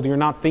 years old, you're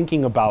not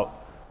thinking about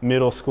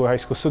middle school, high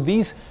school. So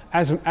these,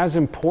 as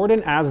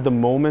important as the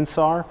moments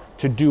are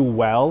to do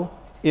well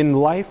in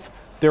life,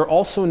 they're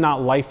also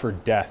not life or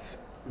death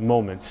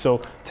moments.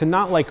 So to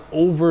not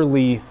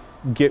overly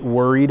get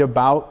worried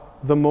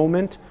about the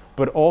moment,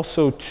 but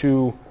also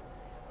to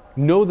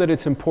know that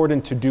it's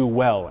important to do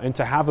well and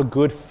to have a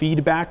good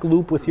feedback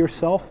loop with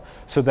yourself,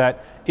 so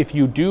that if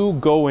you do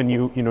go and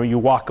you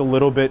walk a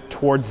little bit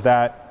towards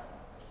that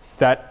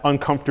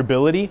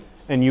uncomfortability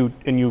and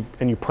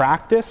you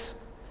practice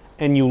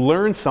and you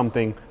learn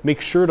something,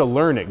 make sure to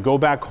learn it. Go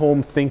back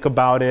home, think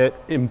about it,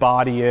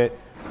 embody it.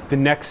 The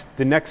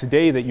next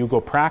day that you go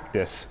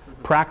practice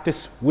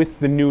with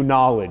the new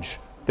knowledge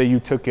that you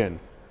took in.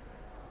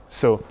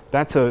 So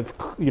that's a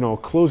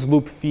closed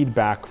loop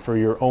feedback for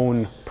your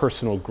own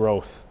personal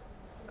growth.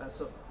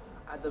 So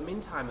at the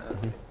meantime,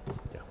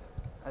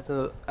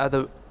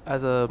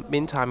 at the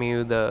meantime,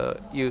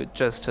 you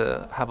just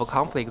have a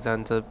conflict,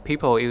 and the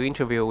people you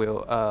interview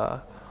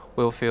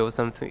will feel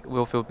something,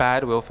 will feel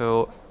bad, will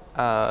feel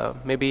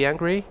maybe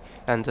angry,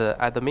 and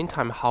at the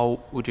meantime,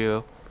 how would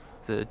you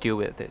deal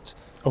with it?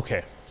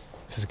 Okay,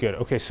 this is good.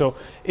 Okay, so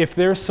if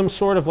there's some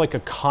sort of a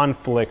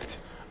conflict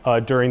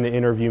during the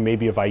interview,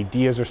 maybe of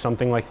ideas or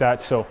something like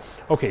that. So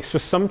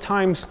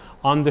sometimes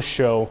on the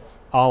show,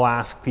 I'll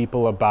ask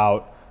people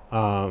about,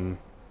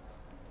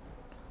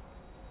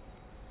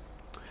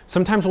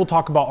 sometimes we'll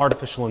talk about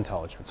artificial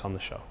intelligence on the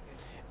show.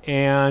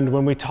 And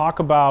when we talk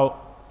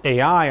about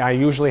AI, I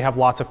usually have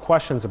lots of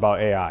questions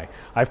about AI.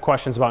 I have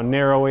questions about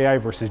narrow AI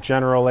versus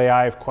general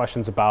AI. I have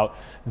questions about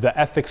the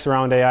ethics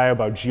around AI,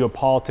 about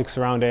geopolitics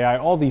around AI,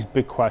 all these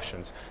big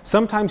questions.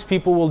 Sometimes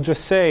people will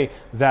just say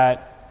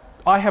that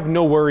I have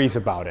no worries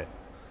about it,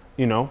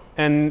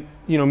 and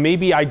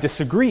maybe I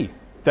disagree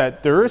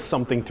that there is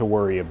something to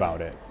worry about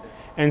it.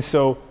 And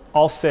so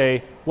I'll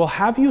say, well,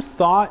 have you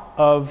thought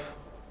of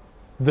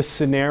the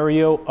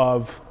scenario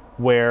of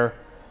where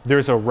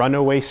there's a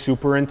runaway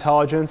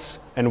superintelligence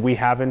and we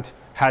haven't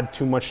had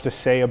too much to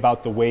say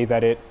about the way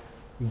that it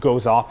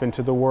goes off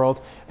into the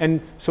world.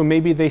 And so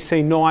maybe they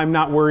say, no, I'm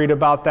not worried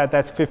about that.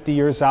 That's 50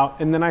 years out.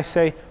 And then I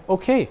say,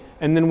 okay.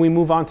 And then we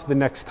move on to the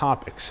next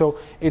topic. So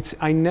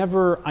I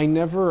never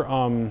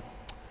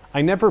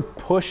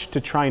push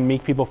to try and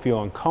make people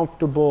feel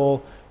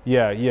uncomfortable.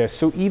 Yeah.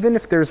 So even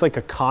if there's like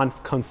a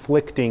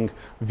conflicting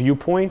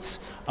viewpoints,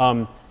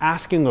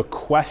 asking a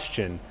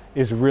question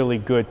is really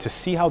good to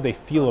see how they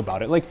feel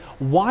about it. Like,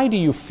 why do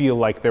you feel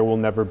like there will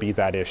never be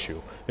that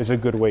issue? Is a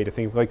good way to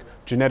think. Like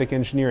genetic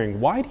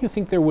engineering, why do you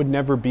think there would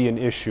never be an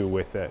issue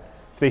with it?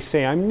 If they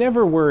say, I'm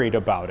never worried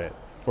about it,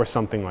 or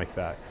something like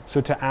that.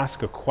 So to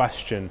ask a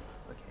question,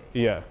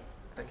 yeah.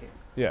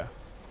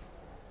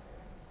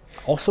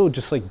 Also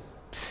just like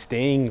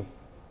staying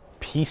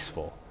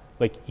peaceful,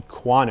 like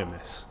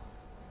equanimous,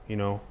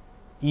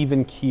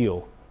 even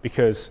keel,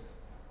 because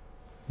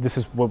this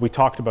is what we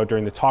talked about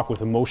during the talk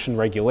with emotion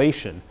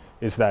regulation,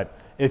 is that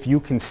if you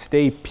can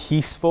stay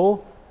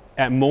peaceful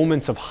at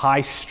moments of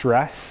high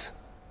stress,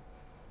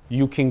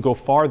 you can go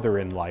farther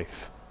in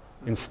life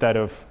instead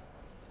of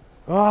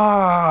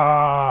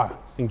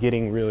and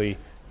getting really,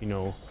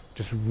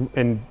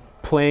 and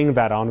playing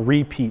that on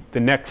repeat the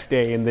next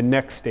day and the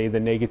next day, the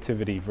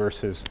negativity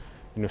versus,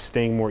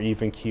 staying more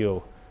even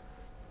keel.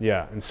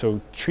 Yeah, and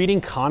so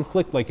treating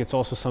conflict like it's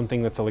also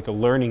something that's like a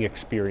learning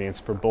experience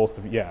for both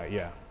of you.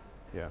 Yeah.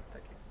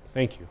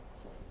 Thank you.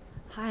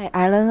 Hi,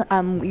 Alan.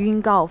 I'm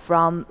Yun Gao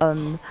from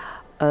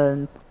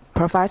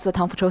Professor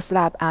Tang Fuchu's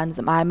lab, and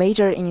my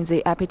major in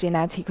the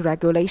epigenetic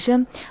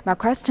regulation. My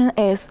question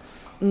is,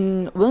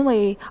 when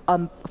we,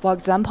 for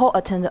example,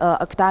 attend an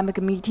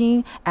academic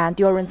meeting and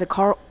during the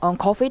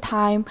coffee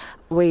time,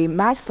 we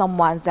met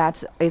someone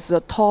that is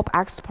a top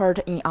expert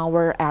in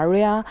our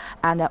area,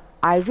 and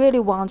I really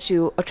want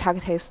to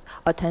attract his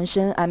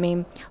attention. I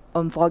mean,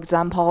 for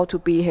example, to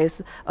be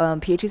his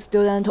PhD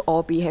student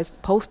or be his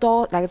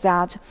postdoc, like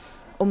that.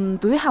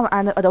 Do you have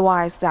any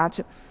advice that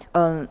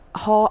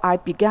how I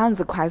began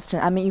the question?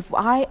 I mean, if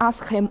I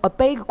ask him a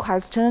big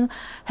question,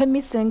 he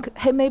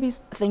maybe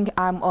think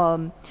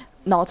I'm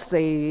not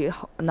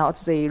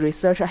the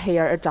researcher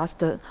here,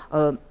 just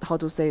how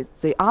to say,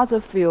 the other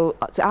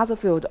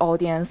field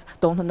audience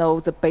don't know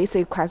the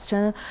basic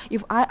question.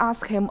 If I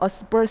ask him a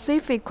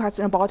specific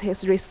question about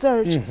his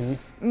research,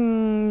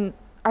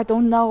 I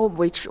don't know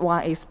which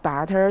one is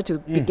better to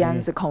begin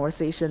the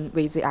conversation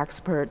with the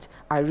expert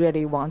I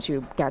really want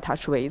to get in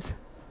touch with.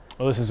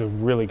 Well, this is a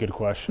really good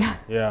question.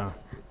 Yeah.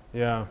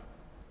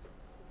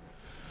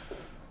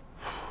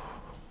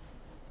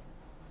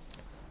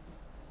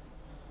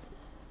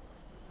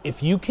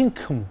 If you can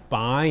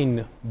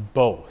combine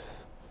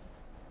both,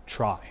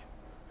 try.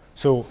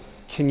 So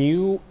can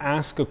you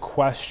ask a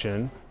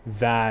question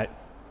that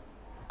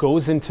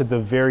goes into the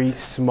very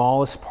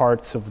smallest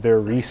parts of their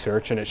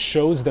research and it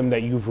shows them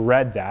that you've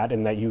read that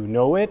and that you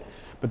know it,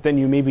 but then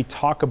you maybe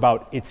talk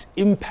about its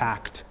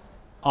impact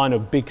on a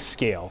big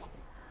scale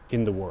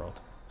in the world.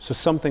 So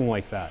something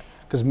like that,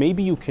 because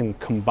maybe you can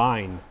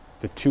combine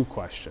the two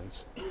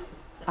questions.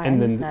 I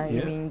understand.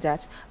 You mean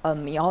that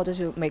in order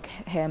to make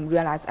him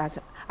realize that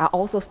I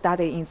also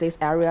study in this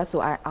area, so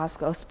I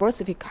ask a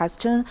specific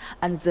question,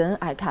 and then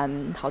I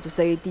can, how to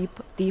say,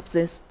 deep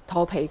this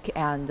topic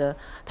and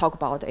talk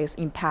about its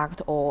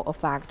impact or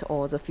effect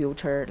or the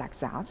future, like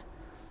that.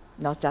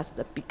 Not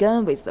just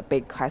begin with the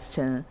big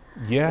question,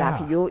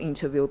 like you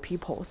interview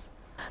people.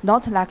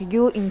 Not like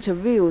you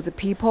interview the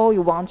people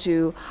you want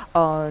to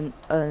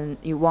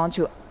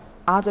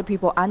other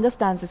people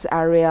understand this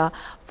area.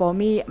 For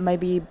me,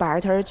 maybe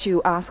better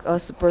to ask a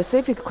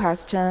specific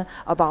question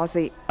about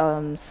the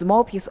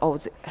small piece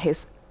of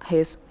his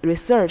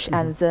research,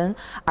 and then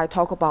I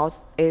talk about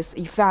its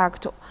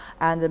effect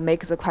and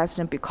make the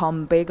question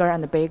become bigger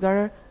and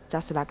bigger,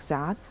 just like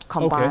that.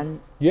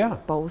 Combine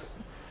both.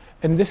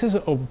 And this is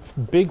a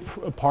big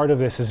part of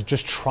this is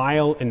just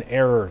trial and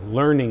error,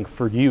 learning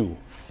for you,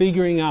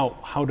 figuring out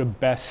how to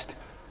best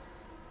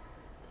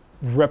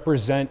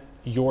represent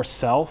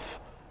yourself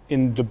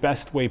in the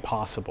best way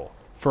possible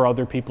for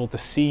other people to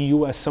see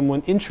you as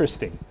someone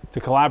interesting to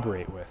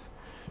collaborate with.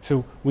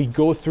 So we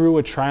go through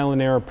a trial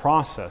and error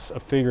process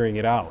of figuring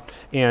it out.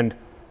 And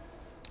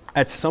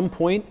at some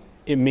point,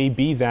 it may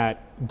be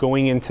that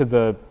going into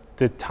the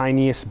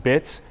tiniest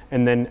bits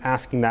and then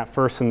asking that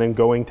first and then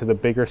going to the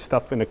bigger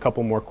stuff in a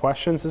couple more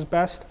questions is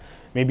best.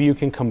 Maybe you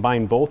can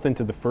combine both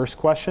into the first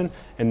question,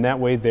 and that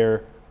way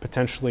they're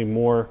potentially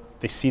more,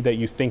 they see that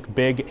you think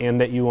big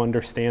and that you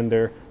understand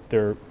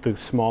the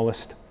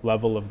smallest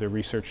level of the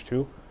research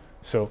too.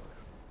 So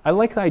I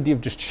like the idea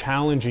of just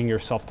challenging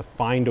yourself to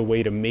find a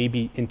way to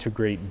maybe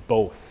integrate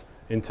both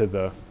into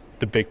the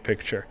big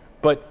picture.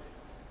 But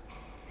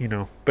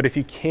if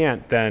you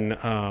can't, then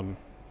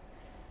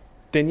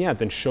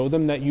show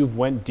them that you've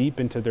went deep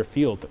into their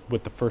field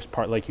with the first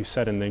part, like you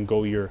said, and then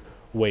go your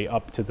way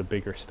up to the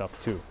bigger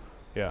stuff too.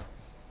 Yeah.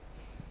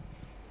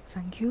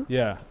 Thank you.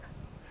 Yeah.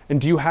 And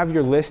do you have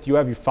your list? You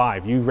have your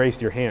 5. You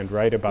raised your hand,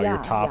 right, about your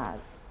top. Yeah.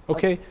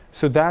 Okay,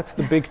 so that's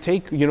the big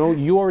take.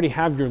 You already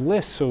have your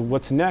list. So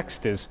what's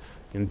next is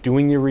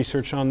doing your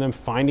research on them,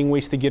 finding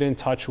ways to get in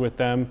touch with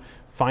them,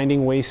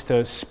 finding ways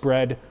to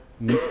spread,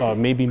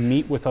 maybe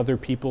meet with other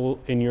people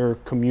in your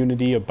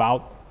community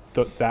about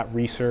that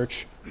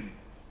research,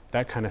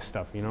 that kind of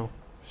stuff, you know?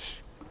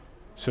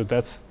 So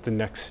that's the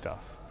next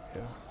stuff.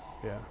 Yeah,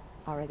 yeah.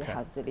 Already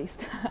have the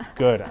list.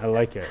 Good, I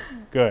like it.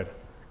 Good,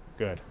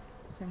 good.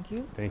 Thank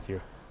you. Thank you.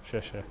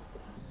 谢谢.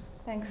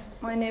 Thanks.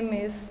 My name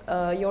is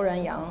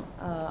Youran Yang.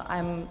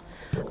 I'm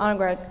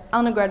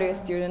undergraduate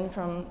student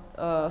from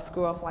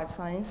School of Life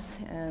Science,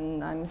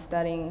 and I'm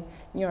studying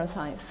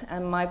neuroscience.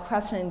 And my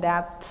question is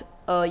that,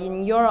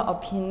 in your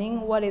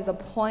opinion, what is the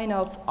point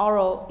of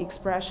oral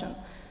expression?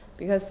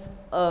 Because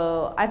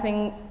I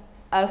think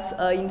as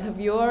an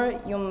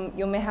interviewer,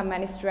 you may have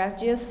many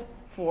strategies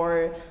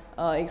for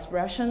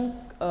expression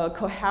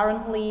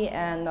coherently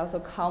and also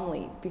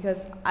calmly,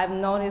 because I've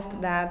noticed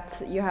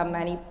that you have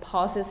many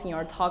pauses in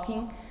your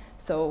talking,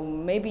 so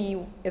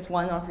maybe it's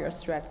one of your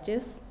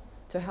strategies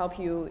to help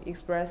you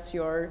express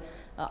your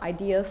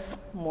ideas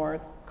more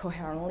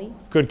coherently.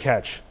 Good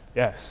catch,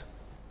 yes.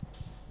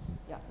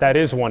 Yeah. That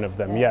is one of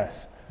them,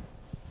 yes.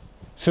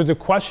 So the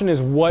question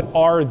is, what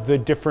are the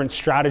different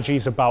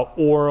strategies about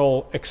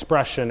oral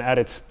expression at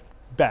its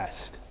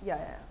best? Yeah.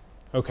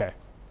 Okay,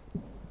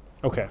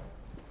 okay.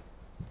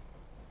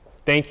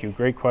 Thank you,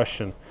 great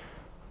question.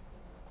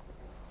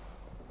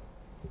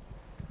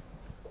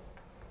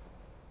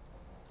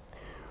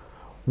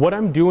 What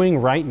I'm doing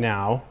right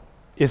now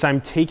is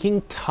I'm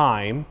taking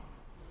time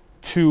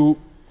to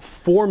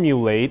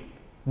formulate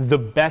the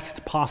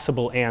best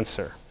possible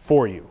answer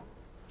for you.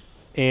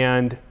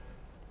 And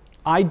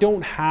I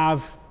don't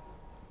have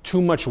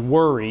too much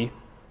worry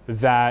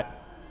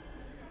that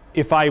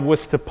if I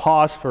was to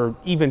pause for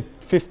even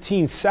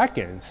 15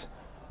 seconds,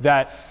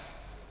 that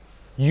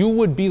you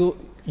would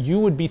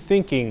be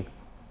thinking,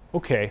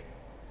 okay,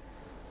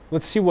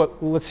 let's see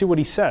what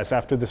he says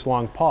after this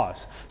long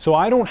pause. So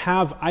I don't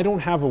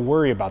have a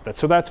worry about that.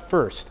 So that's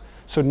first.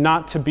 So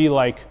not to be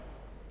like,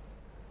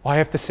 well, I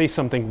have to say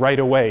something right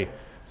away.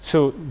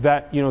 So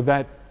that, you know,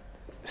 that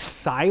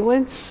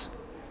silence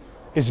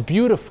is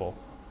beautiful.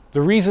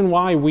 The reason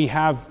why we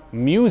have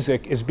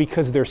music is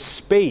because there's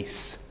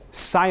space,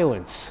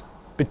 silence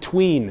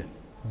between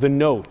the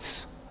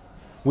notes.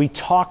 We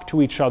talk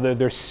to each other,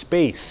 there's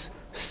space,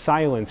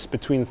 silence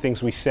between the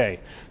things we say.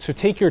 So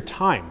take your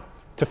time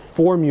to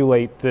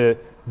formulate the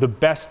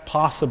best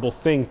possible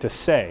thing to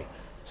say.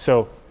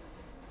 So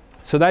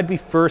that'd be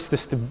first,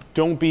 is to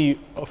don't be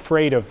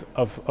afraid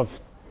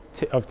of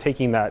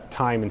taking that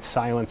time in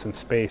silence and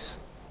space.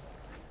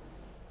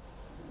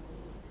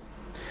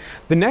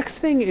 The next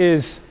thing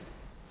is,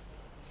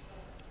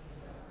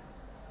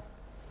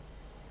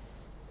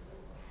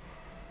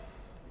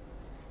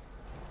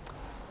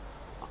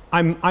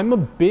 I'm a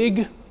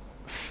big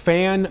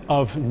fan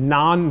of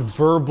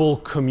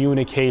nonverbal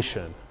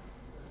communication.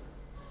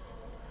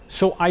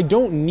 So I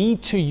don't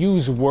need to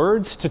use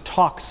words to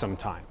talk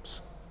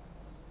sometimes.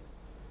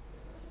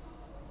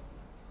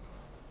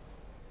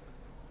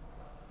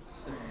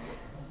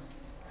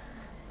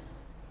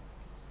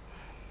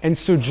 And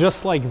so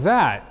just like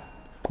that,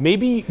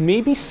 maybe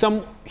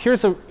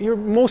here's your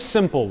most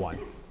simple one.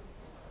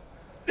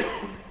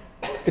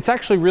 It's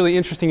actually really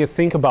interesting to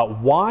think about,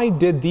 why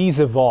did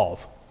these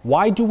evolve?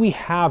 Why do we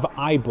have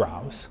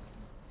eyebrows,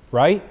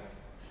 right?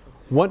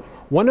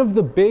 One of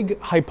the big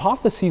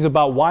hypotheses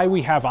about why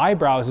we have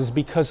eyebrows is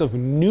because of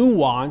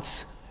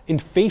nuance in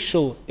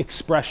facial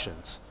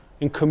expressions,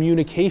 in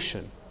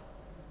communication.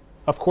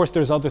 Of course,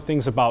 there's other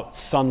things about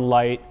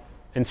sunlight,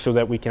 and so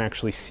that we can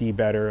actually see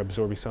better,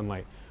 absorbing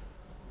sunlight.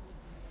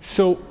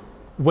 So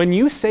when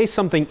you say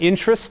something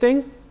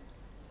interesting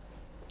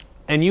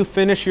and you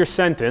finish your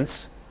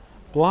sentence,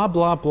 blah,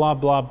 blah, blah,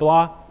 blah,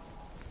 blah,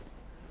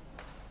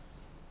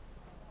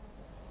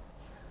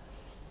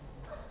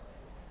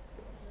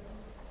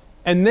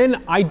 and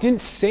then I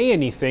didn't say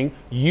anything,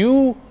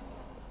 you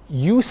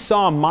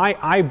saw my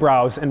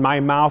eyebrows and my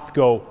mouth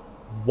go,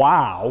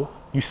 wow.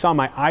 You saw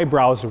my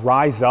eyebrows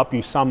rise up,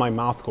 you saw my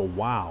mouth go,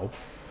 wow.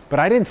 But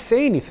I didn't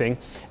say anything,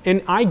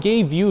 and I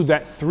gave you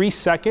that 3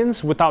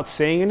 seconds without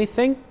saying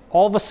anything.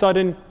 All of a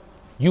sudden,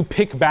 you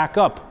pick back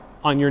up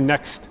on your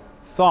next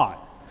thought.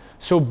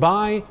 So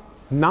by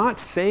not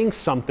saying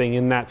something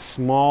in that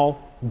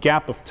small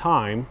gap of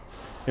time,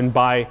 and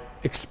by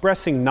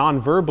expressing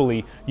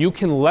non-verbally, you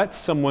can let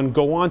someone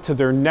go on to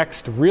their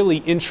next really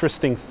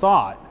interesting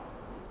thought.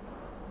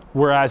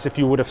 Whereas if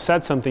you would have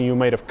said something, you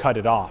might have cut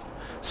it off.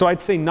 So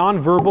I'd say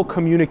non-verbal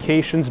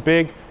communication's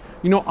big.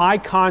 You know, eye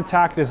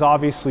contact is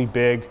obviously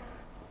big.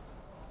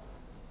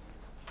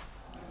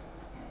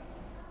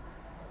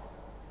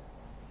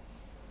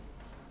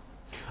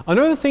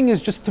 Another thing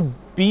is just to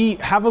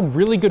have a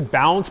really good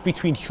balance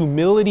between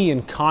humility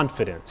and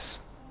confidence.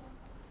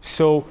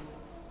 So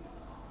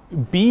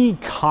be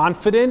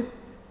confident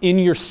in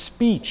your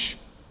speech.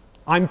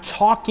 I'm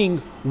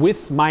talking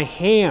with my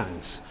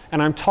hands,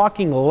 and I'm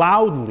talking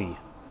loudly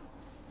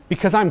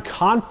because I'm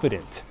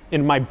confident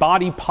in my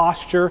body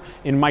posture,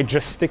 in my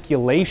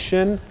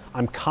gesticulation.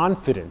 I'm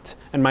confident,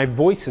 and my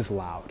voice is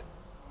loud.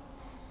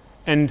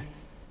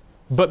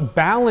 But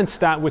balance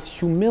that with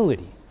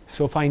humility.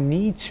 So if I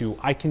need to,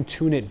 I can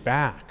tune it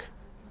back,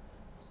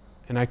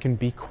 and I can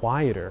be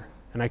quieter,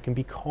 and I can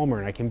be calmer,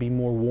 and I can be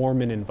more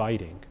warm and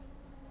inviting.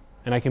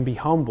 And I can be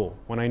humble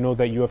when I know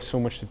that you have so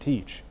much to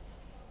teach.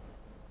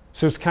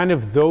 So it's kind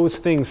of those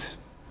things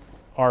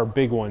are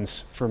big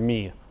ones for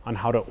me on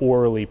how to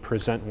orally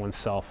present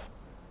oneself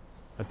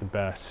at the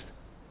best.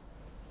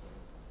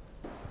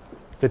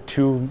 The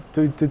two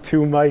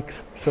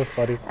mics, so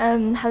funny.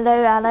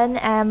 Hello, Alan.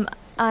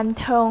 I'm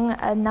Tong,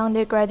 an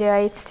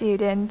undergraduate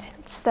student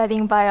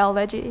studying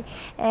biology,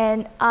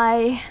 and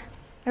I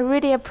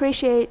really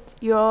appreciate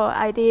your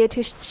idea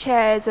to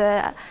share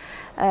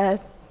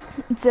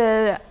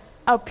the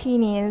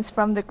opinions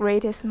from the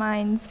greatest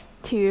minds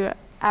to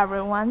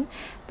everyone.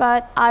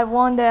 But I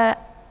wonder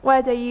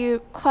whether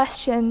you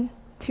question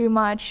too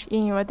much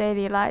in your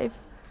daily life,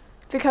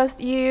 because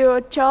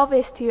your job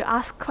is to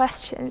ask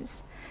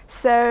questions.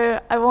 So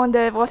I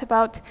wonder, what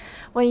about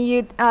when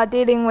you are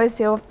dealing with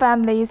your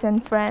families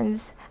and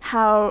friends?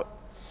 How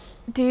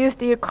do you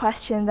still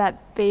question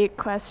that big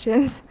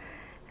questions?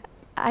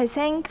 I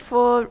think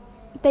for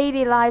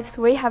daily lives,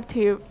 we have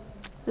to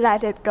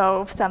let it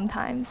go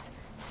sometimes.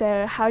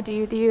 So how do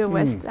you deal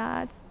with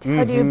that?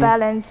 How do you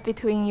balance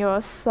between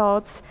your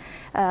thoughts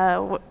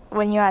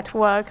when you're at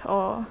work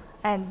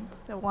and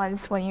the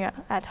ones when you're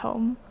at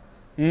home?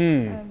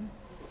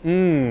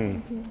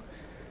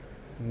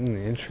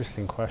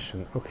 Interesting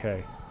question.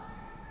 Okay.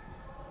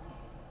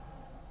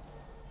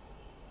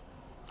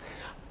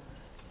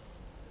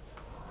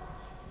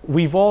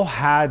 We've all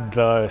had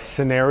the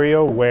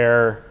scenario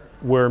where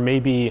we're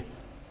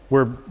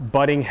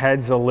butting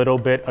heads a little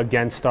bit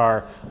against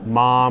our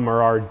mom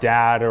or our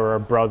dad or our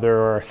brother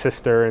or our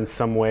sister in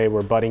some way.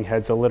 We're butting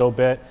heads a little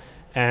bit.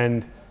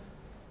 And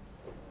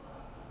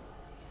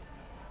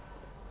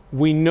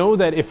we know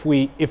that if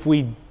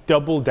we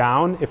double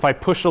down, if I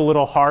push a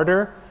little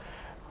harder,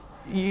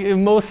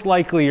 most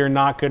likely you're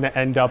not going to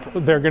end up,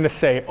 they're going to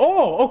say,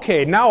 oh,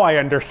 okay, now I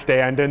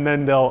understand, and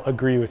then they'll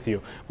agree with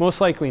you.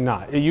 Most likely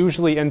not. It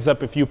usually ends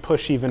up, if you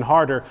push even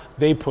harder,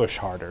 they push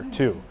harder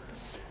too.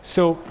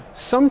 So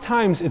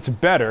sometimes it's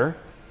better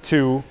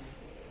to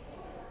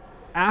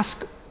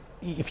ask,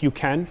 if you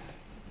can,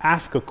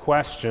 ask a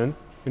question,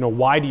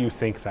 why do you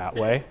think that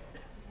way?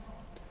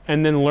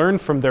 And then learn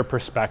from their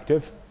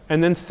perspective,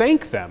 and then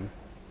thank them,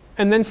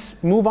 and then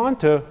move on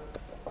to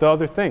the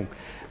other thing.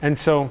 And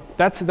so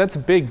that's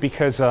big,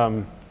 because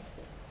a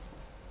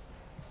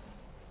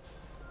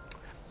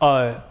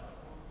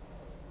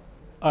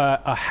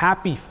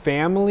happy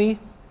family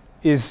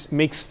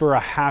makes for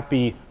a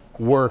happy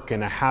work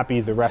and a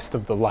happy the rest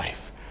of the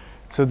life.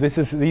 So this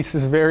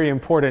is very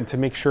important, to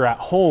make sure at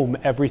home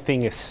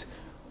everything is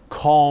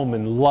calm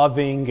and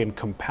loving and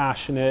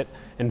compassionate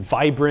and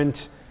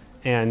vibrant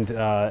and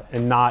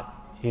not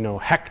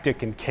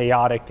hectic and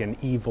chaotic and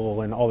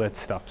evil and all that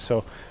stuff.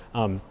 So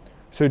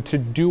so to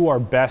do our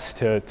best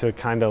to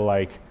kind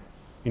of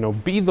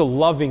be the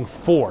loving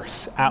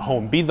force at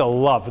home, be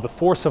the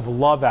force of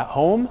love at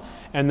home,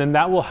 and then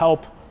that will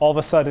help. All of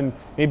a sudden,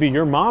 maybe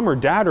your mom or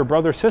dad or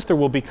brother or sister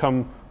will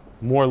become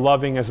more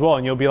loving as well,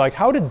 and you'll be like,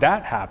 how did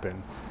that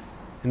happen?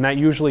 And that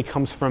usually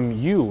comes from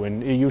you,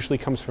 and it usually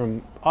comes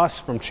from us,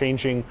 from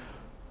changing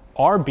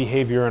our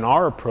behavior and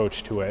our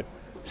approach to it.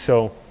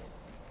 So,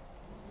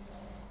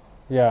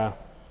 yeah.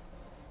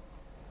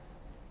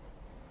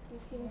 You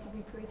seem to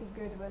be pretty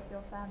good with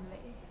your family.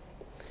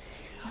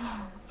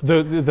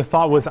 The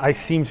thought was, I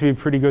seem to be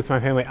pretty good with my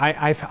family.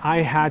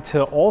 I had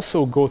to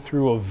also go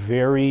through a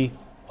very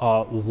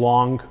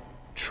long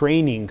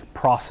training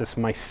process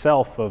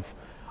myself of,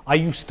 I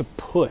used to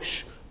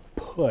push,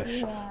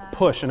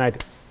 and I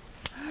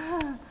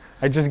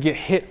just get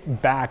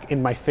hit back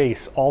in my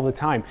face all the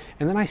time.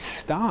 And then I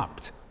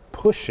stopped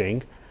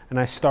pushing, and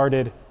I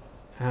started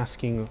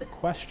asking a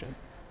question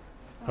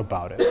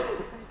about it.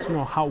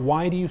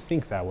 Why do you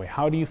think that way?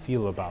 How do you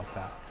feel about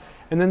that?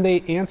 And then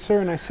they answer,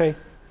 and I say, okay.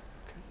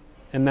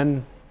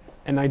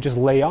 And I just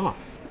lay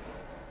off.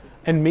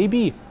 And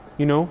maybe,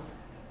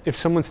 if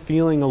someone's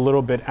feeling a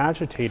little bit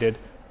agitated,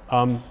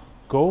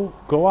 go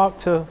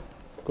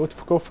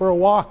for a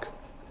walk,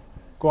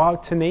 go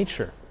out to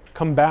nature,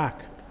 come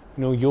back.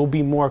 You'll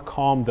be more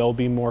calm, they'll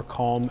be more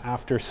calm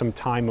after some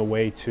time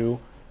away too.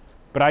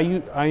 But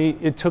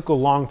it took a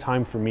long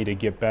time for me to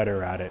get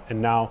better at it,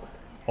 and now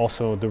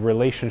also the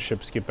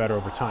relationships get better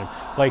over time.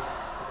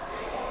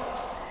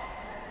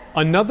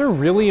 Another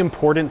really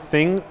important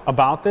thing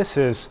about this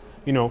is,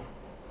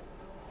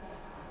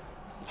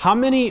 how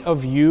many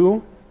of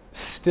you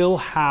still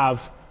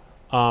have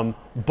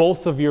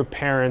both of your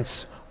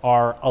parents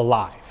are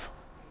alive?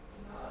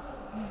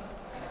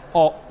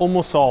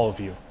 Almost all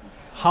of you.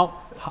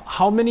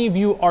 How many of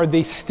you are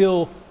they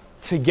still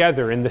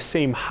together in the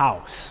same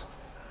house?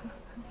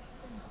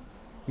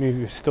 Maybe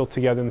you're still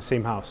together in the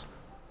same house.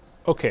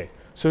 Okay,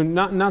 so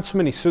not so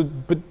many. So,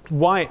 but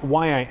why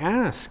I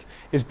ask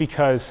is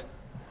because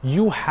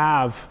you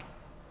have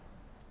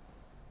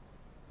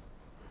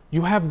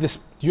this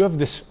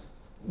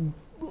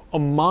a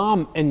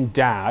mom and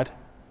dad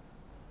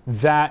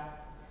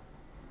that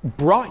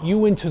brought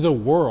you into the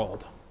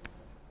world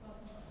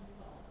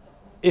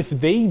if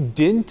they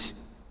didn't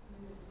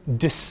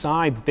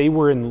decide that they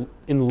were in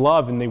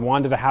love and they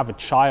wanted to have a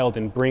child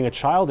and bring a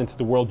child into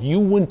the world, you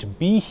wouldn't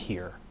be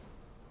here.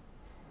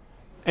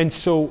 And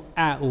so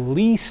at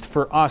least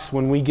for us,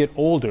 when we get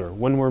older,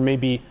 when we're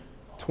maybe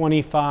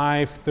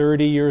 25,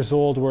 30 years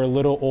old, we're a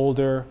little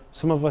older,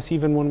 some of us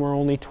even when we're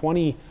only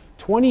 20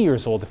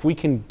 years old, if we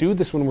can do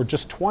this when we're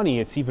just 20,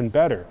 it's even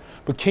better.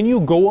 But can you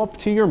go up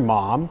to your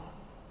mom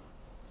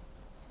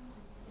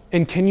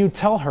and can you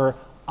tell her,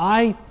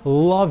 I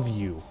love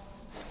you,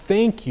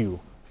 thank you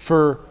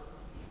for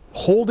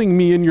holding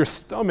me in your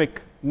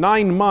stomach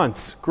 9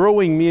 months,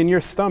 growing me in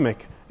your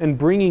stomach, and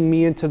bringing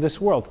me into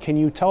this world? Can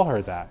you tell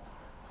her that?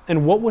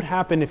 And what would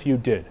happen if you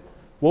did?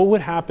 What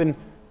would happen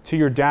to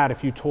your dad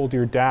if you told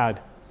your dad,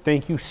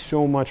 thank you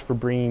so much for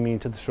bringing me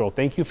into this world.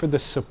 Thank you for the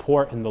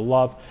support and the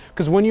love.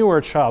 Because when you were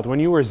a child, when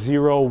you were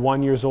 0,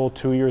 1 years old,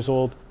 2 years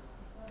old,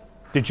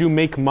 did you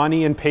make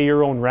money and pay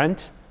your own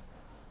rent?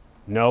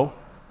 No.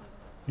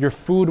 Your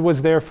food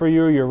was there for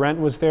you, your rent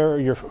was there,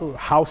 your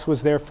house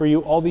was there for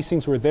you, all these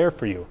things were there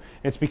for you.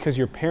 It's because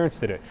your parents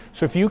did it.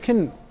 So if you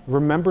can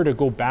remember to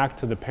go back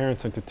to the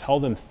parents and to tell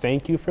them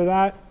thank you for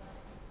that,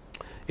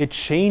 it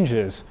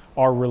changes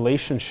our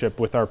relationship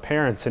with our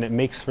parents and it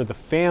makes for the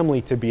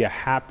family to be a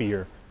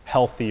happier,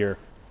 healthier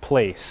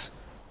place,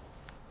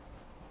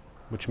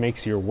 which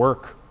makes your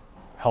work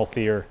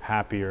healthier,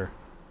 happier,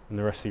 and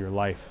the rest of your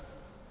life.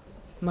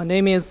 My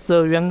name is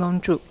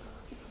Yuangang Zhu.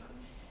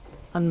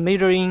 I'm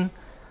majoring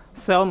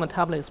cell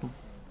metabolism.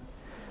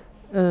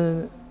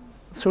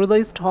 Through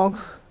this talk,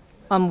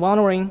 I'm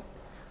wondering,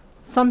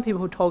 some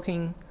people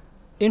talking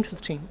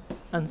interesting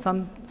and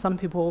some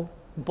people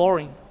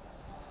boring.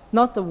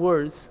 Not the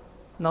words,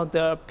 not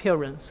their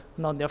appearance,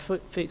 not their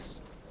face.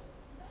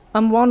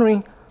 I'm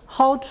wondering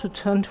how to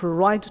turn to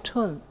right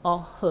tone or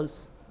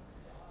hers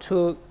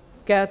to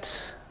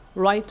get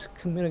right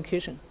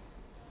communication.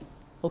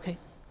 Okay.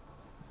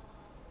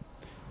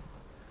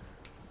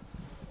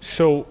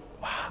 So,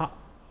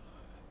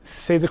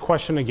 say the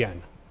question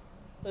again.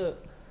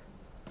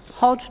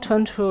 How to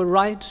turn to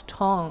right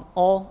tone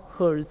or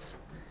hers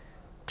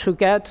to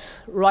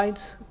get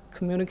right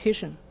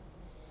communication.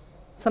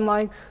 Some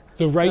like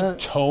the right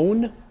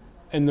tone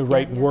and the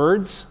right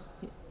words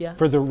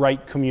for the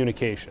right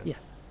communication. Yeah.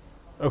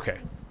 Okay.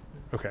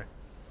 Okay.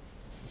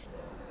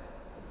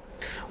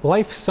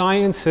 Life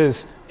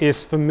sciences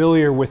is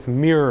familiar with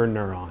mirror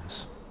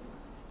neurons.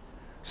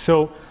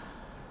 So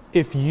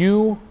if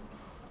the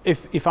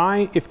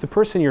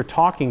person you're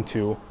talking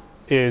to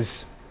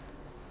is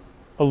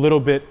a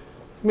little bit,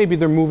 maybe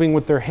they're moving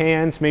with their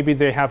hands, maybe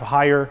they have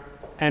higher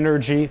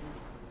energy,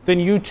 then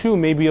you too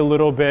may be a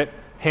little bit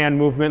hand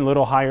movement, a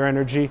little higher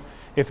energy.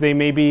 If they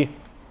maybe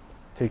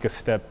take a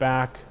step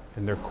back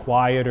and they're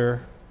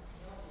quieter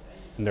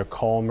and they're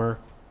calmer,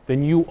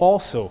 then you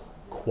also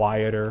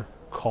quieter,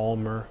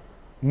 calmer.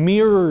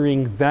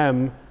 Mirroring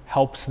them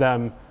helps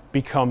them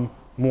become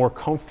more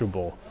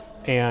comfortable.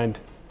 And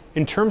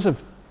in terms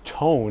of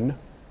tone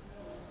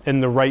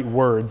and the right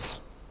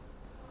words,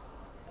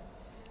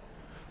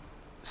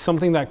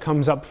 something that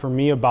comes up for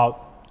me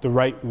about the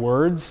right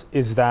words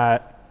is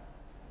that,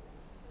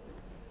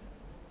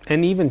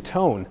 and even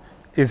tone,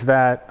 is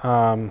that,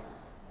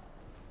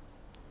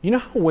 you know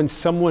how when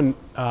someone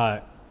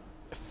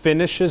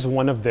finishes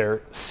one of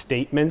their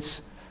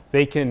statements,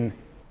 they can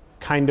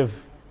kind of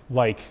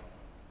like,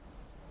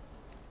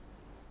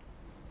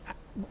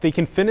 they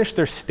can finish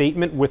their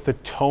statement with a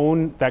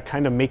tone that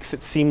kind of makes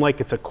it seem like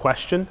it's a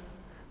question,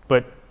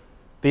 but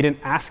they didn't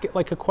ask it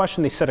like a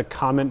question. They said a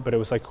comment, but it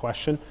was like a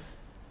question.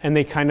 And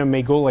they kind of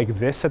may go like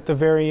this at the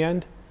very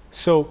end.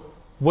 So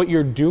what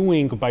you're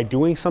doing by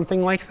doing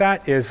something like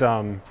that is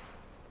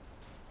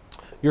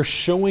you're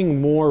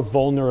showing more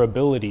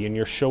vulnerability and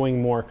you're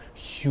showing more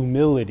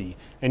humility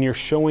and you're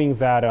showing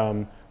that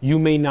you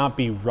may not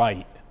be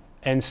right.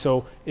 And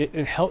so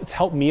it's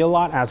helped me a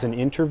lot as an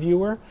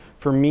interviewer.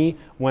 For me,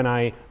 when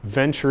I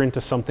venture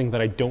into something that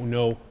I don't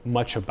know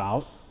much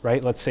about,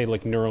 right? Let's say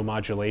like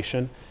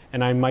neuromodulation,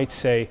 and I might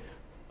say,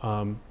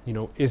 you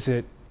know, is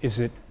it,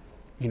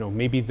 you know,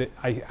 maybe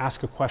I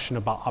ask a question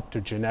about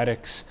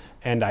optogenetics,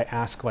 and I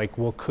ask like,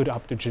 well, could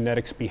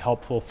optogenetics be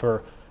helpful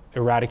for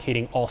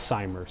eradicating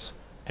Alzheimer's?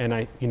 And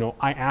I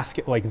ask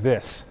it like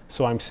this.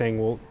 So I'm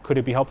saying, well, could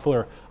it be helpful?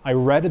 Or I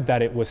read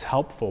that it was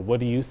helpful. What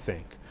do you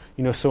think?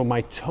 You know, so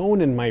my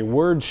tone and my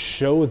words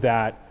show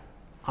that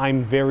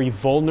I'm very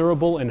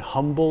vulnerable and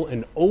humble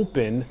and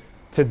open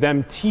to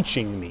them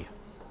teaching me.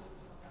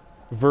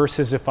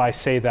 Versus if I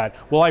say that,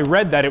 well, I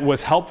read that it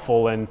was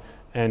helpful, and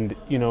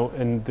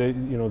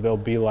they'll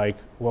be like,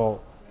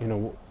 well, you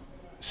know,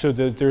 so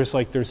there's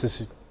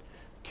this.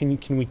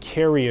 Can we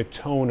carry a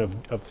tone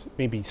of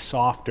maybe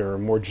softer or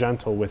more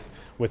gentle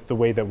with the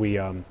way that we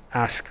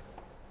ask?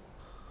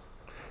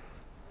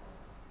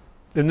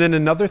 And then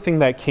another thing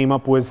that came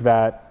up was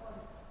that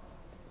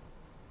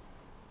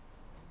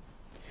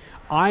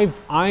I've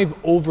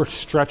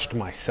overstretched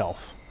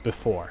myself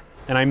before,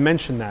 and I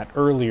mentioned that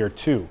earlier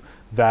too,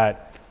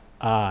 that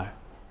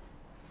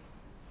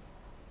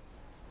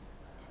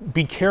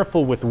be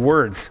careful with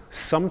words.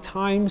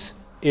 Sometimes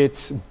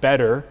it's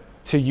better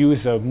to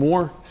use a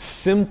more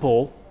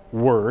simple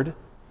word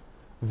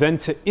than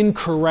to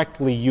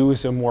incorrectly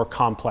use a more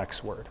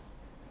complex word.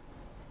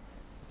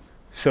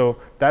 So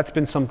that's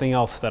been something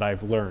else that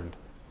I've learned.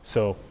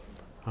 So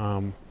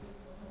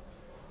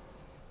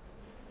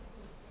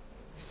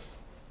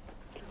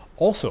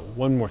also,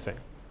 one more thing.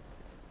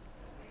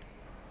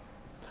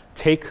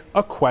 Take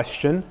a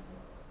question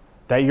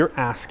that you're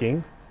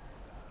asking,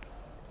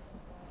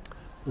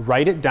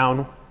 write it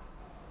down,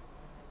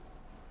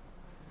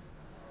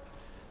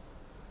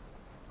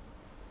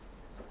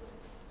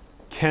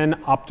 can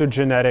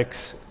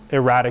optogenetics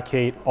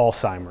eradicate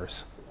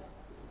Alzheimer's?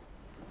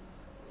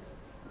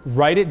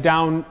 Write it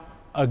down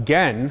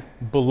again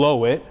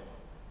below it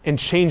and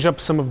change up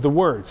some of the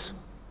words.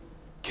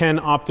 Can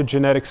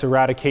optogenetics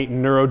eradicate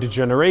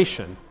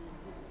neurodegeneration?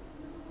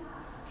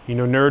 You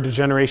know,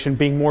 neurodegeneration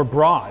being more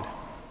broad.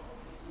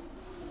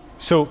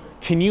 So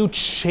can you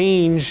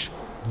change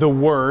the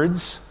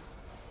words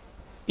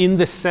in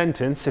the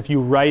sentence if you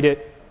write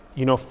it,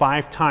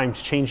 5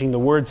 times, changing the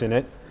words in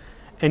it,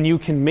 and you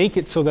can make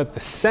it so that the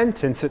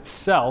sentence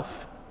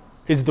itself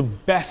is the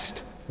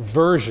best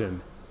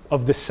version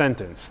of the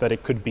sentence that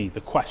it could be,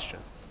 the question.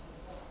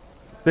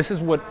 This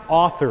is what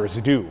authors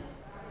do,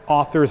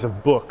 authors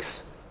of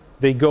books.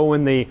 They go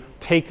and they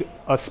take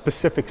a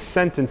specific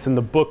sentence in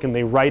the book and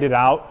they write it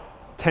out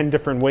 10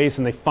 different ways,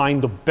 and they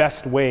find the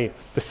best way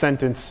the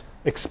sentence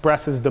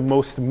expresses the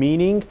most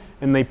meaning,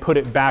 and they put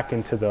it back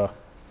into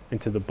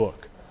the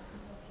book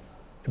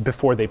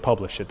before they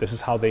publish it. This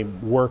is how they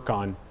work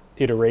on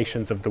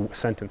iterations of the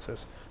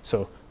sentences.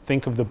 So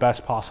think of the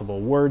best possible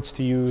words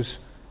to use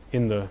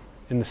in the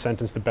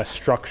sentence, the best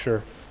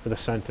structure for the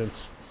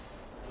sentence.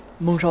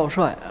 Meng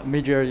Shaoshuai,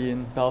 major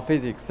in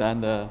biophysics,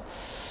 and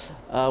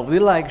would you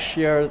like to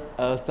share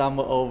some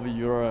of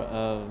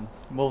your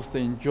most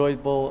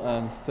enjoyable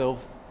and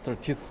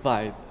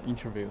self-satisfied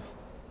interviews?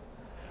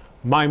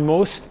 My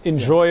most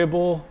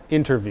enjoyable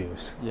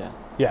interviews. Yeah.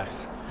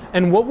 Yes.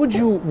 And what would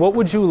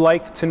you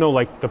like to know?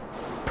 Like the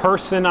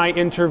person I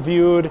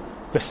interviewed,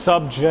 the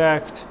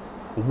subject,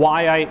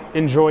 why I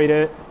enjoyed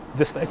it,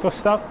 this type of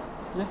stuff?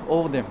 Yeah,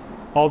 all of them.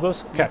 All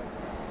those? Okay.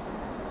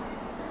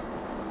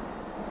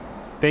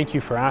 Thank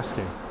you for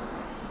asking.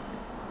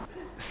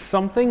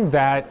 Something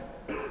that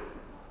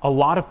a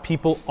lot of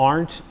people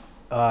aren't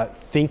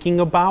thinking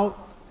about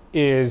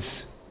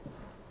is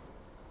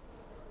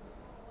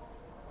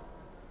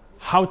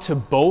how to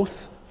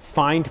both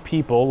find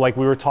people, like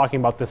we were talking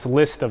about this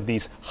list of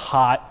these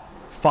hot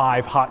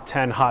 5, hot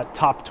 10, hot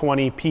top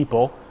 20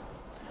 people.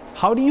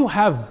 How do you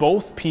have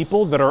both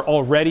people that are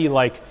already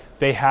like,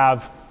 they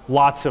have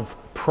lots of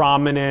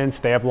prominence,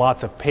 they have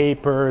lots of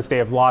papers, they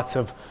have lots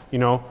of,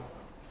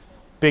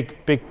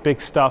 big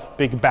stuff,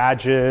 big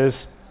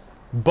badges,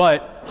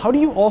 but how do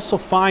you also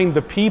find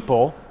the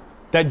people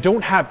that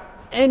don't have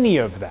any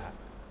of that,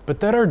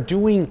 but that are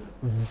doing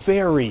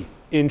very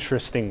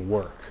interesting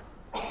work?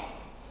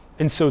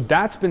 And so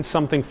that's been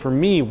something for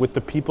me with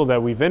the people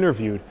that we've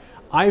interviewed.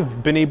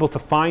 I've been able to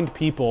find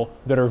people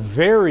that are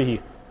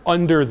very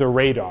under the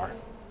radar.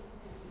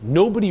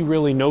 Nobody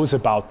really knows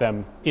about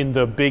them in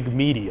the big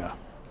media.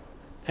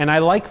 And I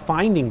like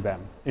finding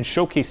them and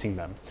showcasing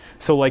them.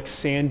 So like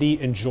Sandy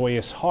and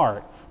Joyous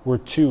Hart were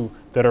two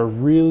that are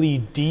really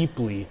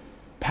deeply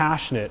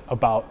passionate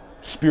about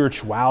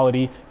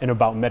spirituality and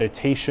about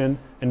meditation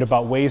and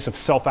about ways of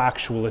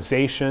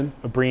self-actualization,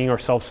 of bringing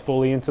ourselves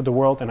fully into the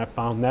world. And I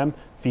found them,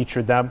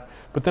 featured them.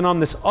 But then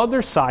on this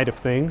other side of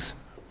things,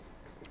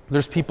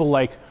 there's people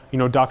like,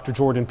 Dr.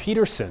 Jordan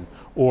Peterson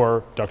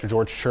or Dr.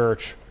 George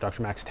Church,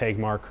 Dr. Max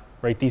Tegmark,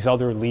 right? These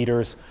other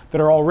leaders that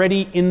are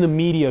already in the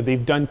media.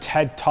 They've done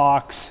TED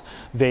Talks.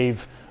 They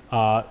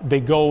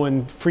go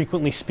and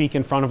frequently speak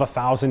in front of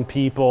 1,000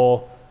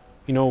 people,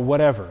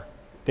 whatever.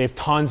 They have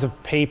tons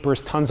of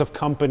papers, tons of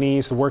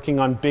companies working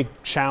on big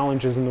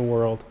challenges in the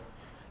world.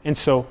 And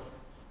so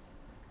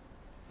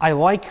I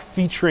like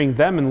featuring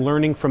them and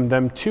learning from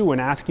them too,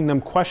 and asking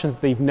them questions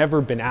that they've never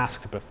been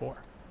asked before.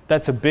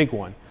 That's a big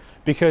one.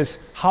 Because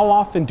how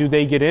often do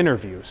they get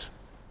interviews?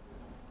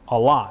 A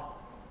lot.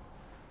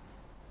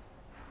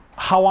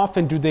 How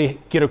often do they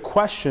get a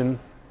question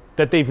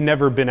that they've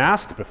never been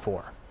asked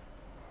before?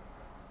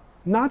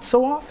 Not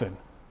so often.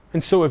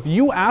 And so if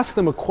you ask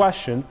them a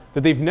question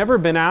that they've never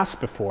been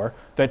asked before,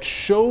 that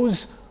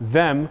shows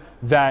them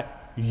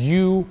that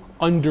you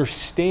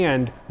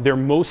understand their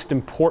most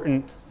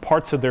important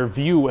parts of their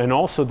view, and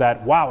also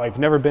that, wow, I've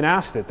never been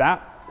asked it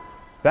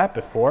that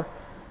before,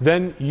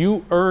 then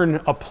you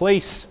earn a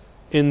place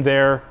in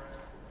their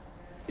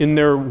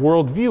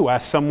worldview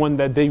as someone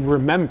that they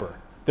remember.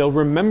 They'll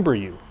remember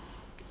you.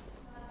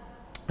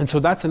 And so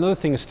that's another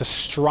thing, is to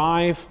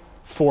strive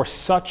for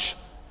such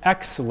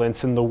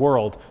excellence in the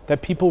world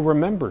that people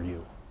remember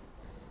you.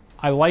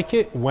 I like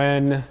it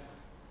when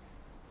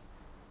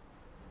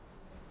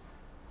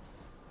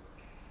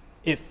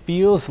it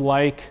feels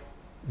like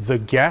the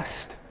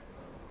guest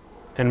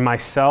and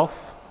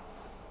myself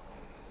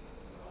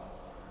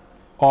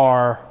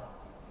are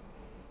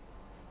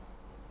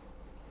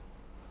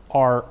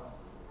are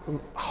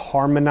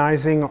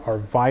harmonizing, are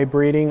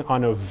vibrating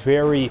on a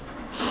very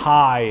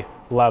high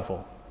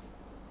level.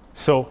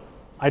 So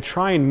I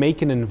try and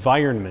make an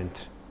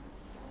environment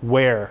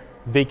where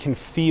they can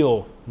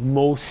feel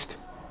most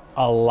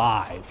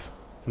alive,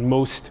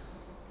 most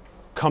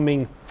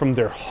coming from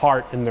their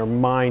heart and their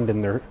mind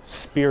and their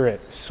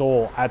spirit,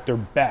 soul at their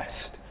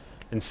best.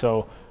 And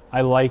so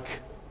I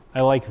like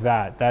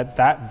that. That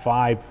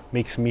vibe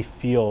makes me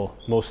feel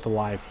most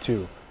alive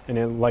too. And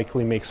it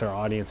likely makes our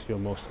audience feel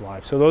most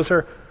alive. So those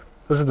are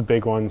the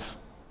big ones.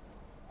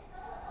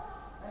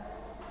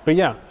 But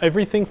yeah,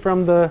 everything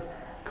from the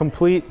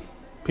complete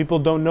people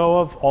don't know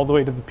of all the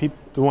way to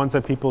the ones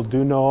that people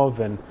do know of.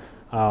 And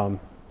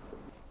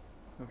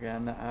okay,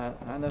 and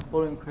the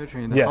following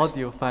question is, yes. How do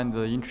you find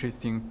the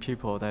interesting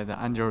people that are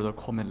under the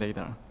comment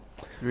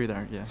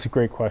reader? Yeah. It's a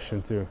great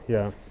question too,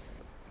 yeah.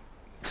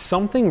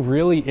 Something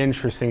really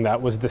interesting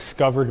that was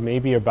discovered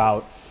maybe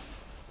about,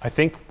 I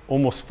think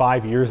almost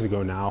 5 years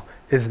ago now,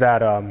 is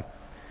that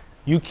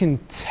you can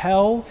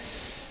tell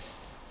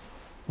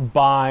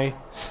by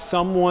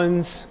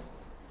someone's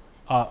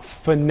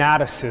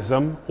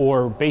fanaticism,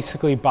 or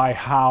basically by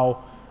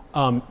how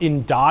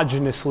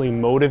endogenously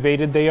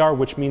motivated they are,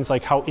 which means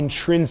like how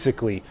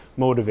intrinsically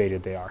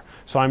motivated they are.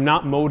 So I'm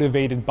not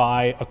motivated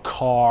by a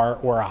car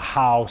or a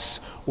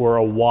house or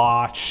a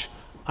watch,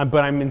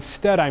 but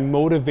I'm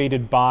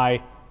motivated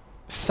by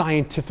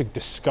scientific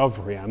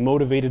discovery. I'm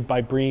motivated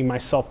by bringing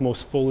myself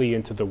most fully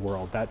into the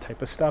world, that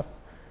type of stuff.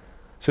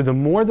 So the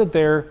more that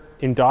they're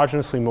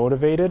endogenously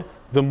motivated,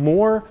 the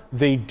more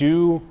they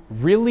do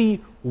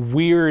really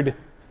weird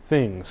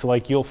things.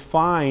 Like you'll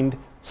find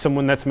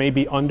someone that's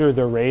maybe under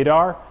the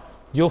radar,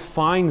 you'll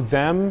find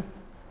them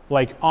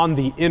like on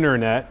the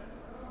internet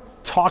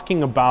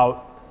talking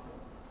about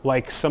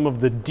like some of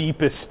the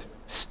deepest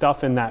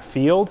stuff in that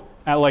field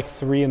at like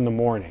 3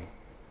 a.m.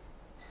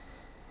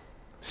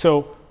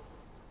 So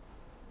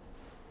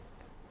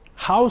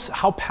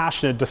how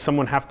passionate does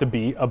someone have to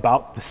be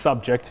about the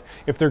subject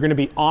if they're going to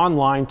be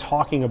online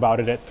talking about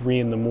it at 3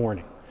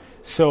 a.m?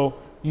 So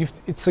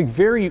it's like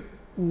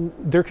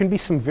there can be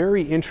some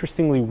very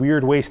interestingly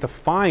weird ways to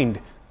find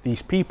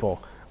these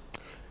people.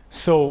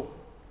 So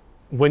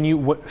when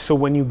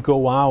you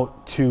go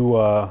out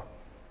to,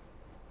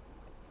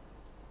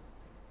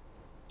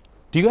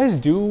 do you guys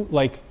do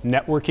like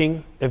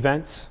networking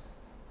events,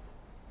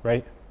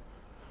 right?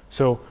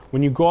 So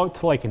when you go out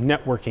to like a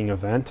networking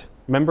event,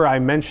 remember I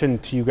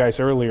mentioned to you guys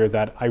earlier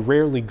that I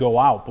rarely go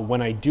out, but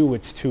when I do,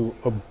 it's to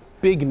a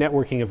big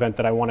networking event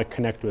that I want to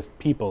connect with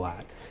people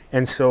at.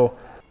 And so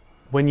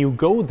when you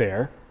go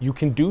there, you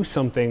can do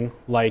something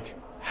like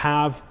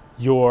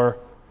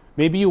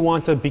maybe you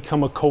want to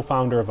become a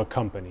co-founder of a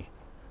company.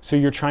 So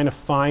you're trying to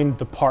find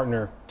the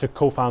partner to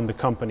co-found the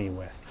company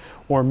with.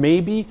 Or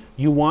maybe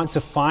you want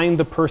to find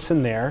the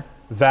person there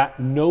that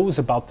knows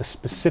about the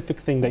specific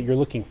thing that you're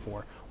looking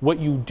for. What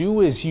you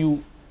do is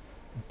you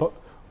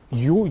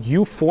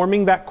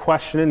forming that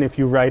question, and if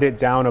you write it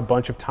down a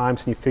bunch of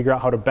times and you figure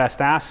out how to best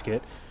ask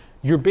it,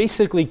 you're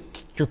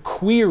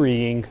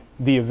querying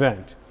the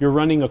event. You're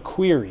running a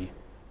query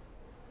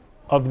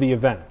of the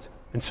event.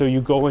 And so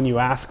you go and you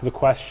ask the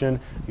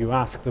question, you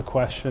ask the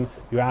question,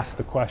 you ask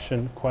the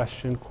question.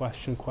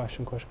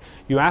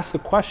 You ask the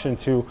question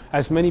to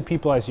as many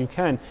people as you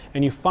can,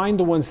 and you find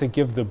the ones that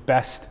give the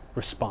best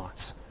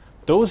response.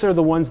 Those are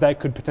the ones that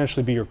could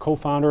potentially be your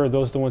co-founder, or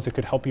those are the ones that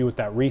could help you with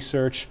that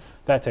research,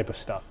 that type of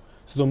stuff.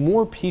 So the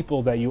more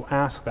people that you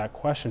ask that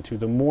question to,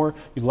 the more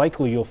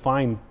likely you'll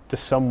find to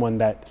someone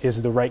that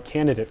is the right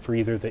candidate for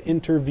either the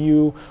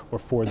interview or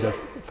for the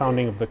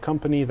founding of the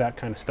company, that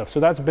kind of stuff. So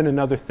that's been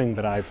another thing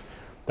that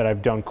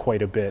I've done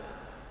quite a bit.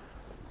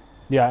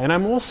 Yeah, and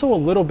I'm also a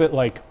little bit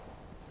like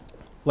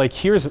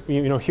here's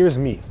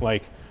me.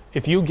 Like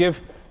if you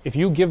give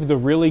the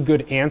really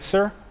good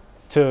answer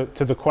to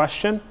the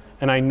question,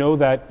 and I know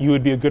that you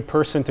would be a good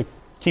person to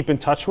keep in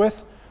touch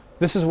with,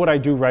 this is what I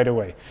do right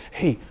away.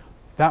 Hey,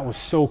 that was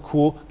so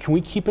cool. Can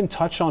we keep in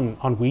touch on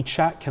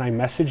WeChat? Can I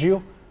message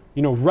you?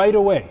 Right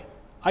away.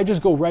 I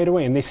just go right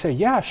away, and they say,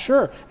 yeah,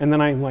 sure. And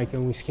then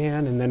and we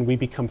scan, and then we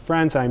become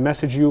friends. I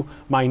message you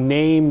my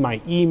name,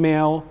 my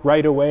email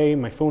right away,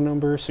 my phone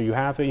number, so you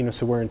have it,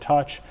 so we're in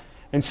touch.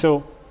 And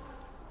so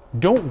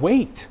don't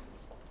wait.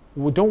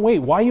 Don't wait.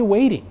 Why are you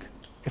waiting?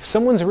 If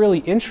someone's really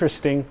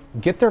interesting,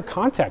 get their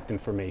contact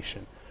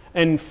information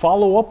and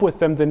follow up with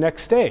them the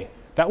next day.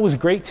 That was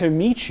great to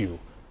meet you.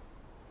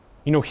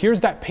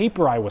 Here's that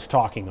paper I was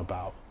talking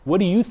about. What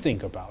do you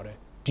think about it?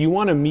 Do you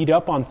want to meet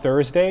up on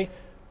Thursday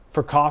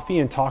for coffee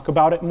and talk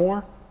about it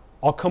more?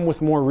 I'll come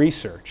with more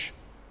research.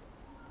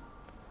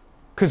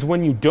 Because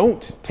when you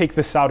don't take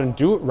this out and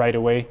do it right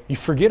away, you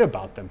forget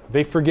about them.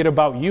 They forget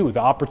about you. The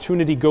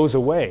opportunity goes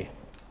away.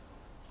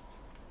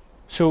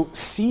 So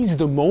seize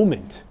the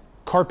moment.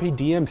 Carpe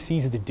diem,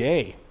 seize the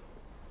day.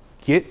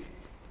 Get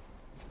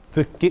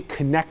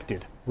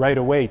connected right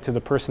away to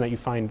the person that you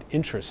find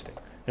interesting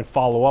and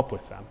follow up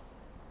with them.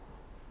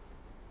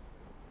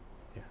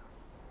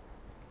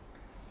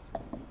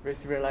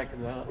 Basically like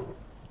the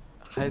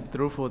high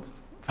throughput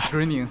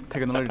screening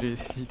technology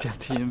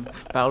just in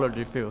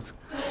biology field.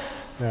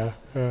 Yeah,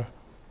 yeah.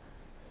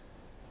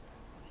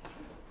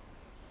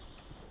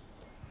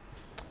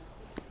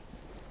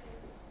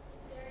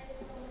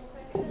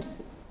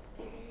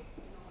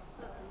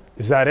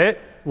 Is that it?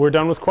 We're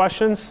done with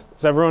questions?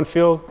 Does everyone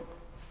feel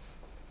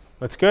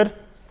that's good?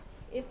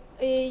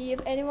 If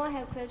anyone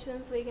has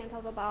questions, we can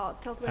talk with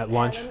at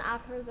lunch Alan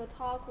after the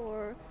talk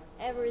or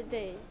every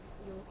day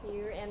you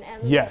hear. And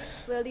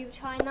yes. Will leave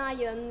China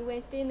on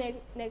Wednesday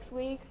next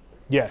week.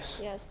 Yes.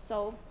 Yes.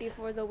 So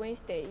before the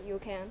Wednesday, you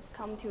can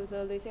come to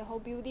the Lycée Hall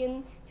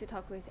building to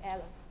talk with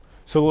Alan.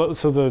 So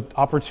the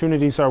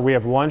opportunities are: we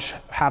have lunch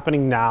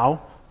happening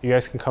now. You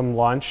guys can come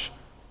lunch,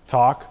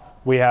 talk.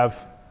 We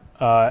have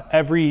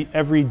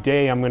every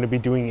day I'm going to be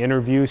doing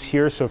interviews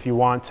here. So if you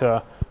want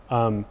to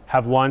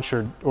have lunch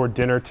or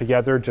dinner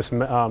together, just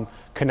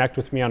connect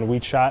with me on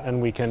WeChat and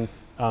we can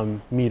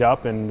meet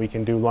up and we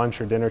can do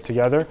lunch or dinner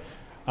together.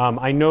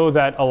 I know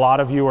that a lot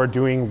of you are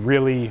doing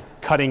really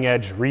cutting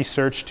edge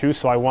research too,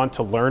 so I want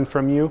to learn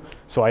from you.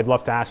 So I'd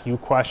love to ask you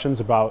questions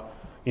about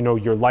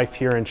your life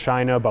here in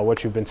China, about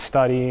what you've been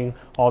studying,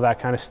 all that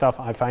kind of stuff.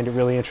 I find it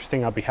really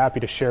interesting. I'll be happy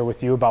to share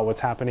with you about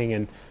what's happening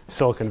in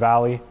Silicon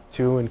Valley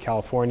too, in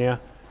California,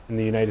 in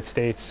the United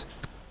States.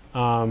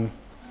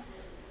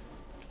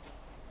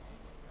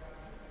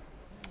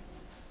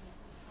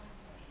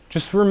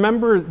 Just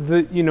remember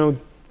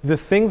the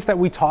things that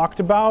we talked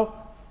about.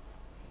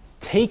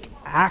 Take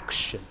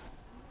action.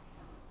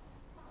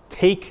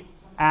 Take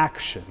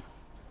action.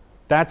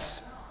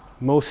 That's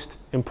most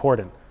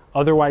important.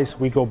 Otherwise,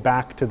 we go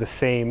back to the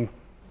same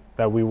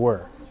that we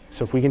were.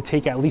 So if we can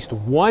take at least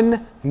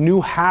one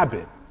new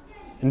habit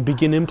and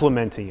begin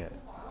implementing it,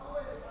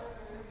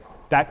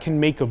 that can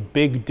make a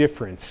big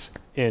difference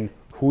in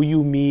who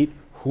you meet,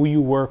 who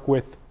you work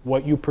with,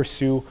 what you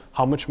pursue,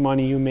 how much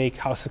money you make,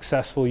 how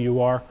successful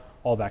you are,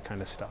 all that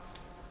kind of stuff.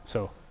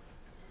 So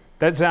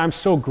I'm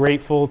so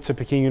grateful to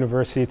Peking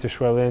University, to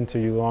Shuilin, to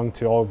Yulong,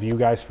 to all of you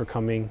guys for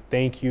coming.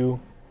 Thank you.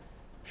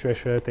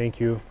 Xue, thank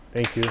you.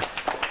 Thank you.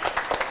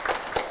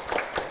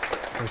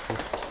 Thank you.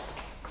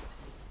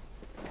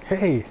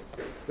 Hey.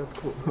 That's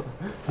cool.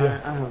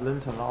 Yeah. I have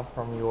learned a lot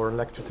from your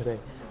lecture today.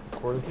 Of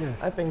course,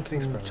 yes. I think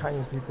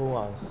Chinese people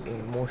are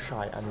more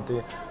shy and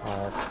they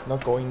are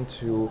not going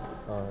to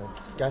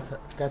get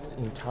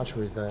in touch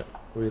with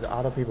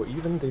other people,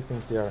 even they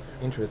think they are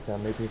interested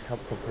and maybe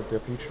helpful for their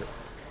future.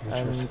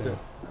 Interesting.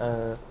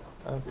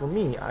 And for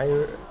me,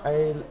 I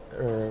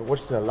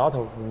watched a lot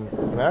of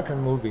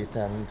American movies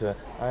and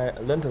I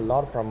learned a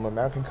lot from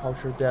American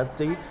culture that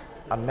they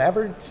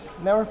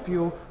never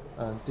feel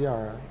they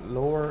are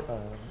lower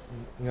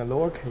in a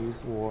lower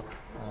case or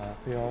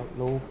feel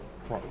low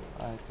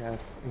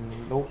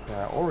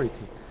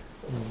priority.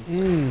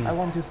 I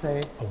want to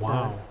say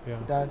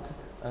that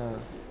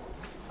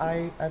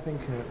I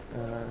think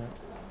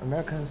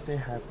Americans, they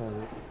have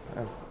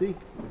a big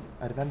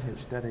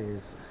advantage, that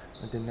is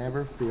they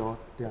never feel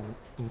they are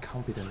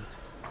incompetent.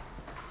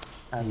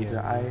 And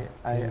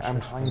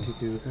I'm trying to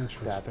do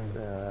that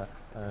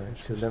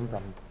to learn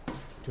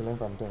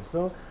from them.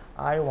 So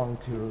I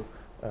want to.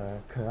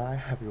 Can I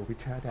have your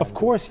WeChat? Of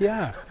course,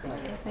 yeah.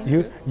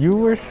 Okay, you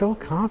were so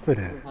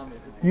confident.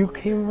 You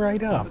came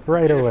right up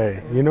right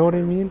away. You know what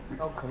I mean?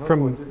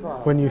 From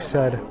when you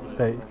said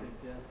that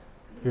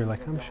you're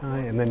like, I'm shy,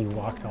 and then you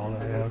walked all the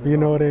way up. You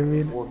know what I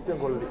mean?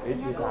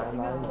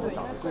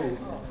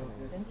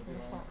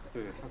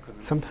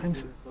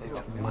 Sometimes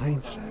it's a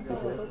mindset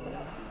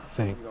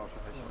thing.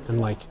 And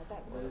like,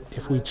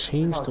 if we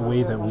change the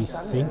way that we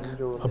think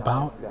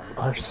about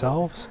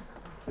ourselves,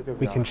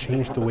 we can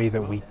change the way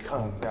that we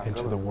come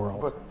into the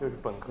world.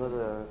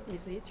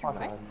 Is it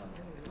right?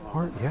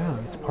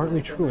 It's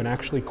partly true, and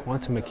actually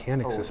quantum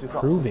mechanics is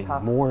proving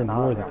more and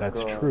more that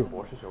that's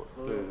true.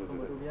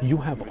 You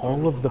have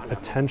all of the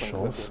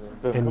potentials,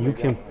 and you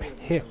can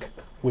pick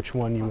which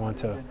one you want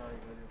to.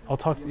 I'll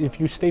talk, if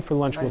you stay for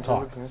lunch, we'll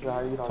talk.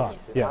 Talk,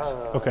 yes,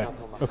 okay.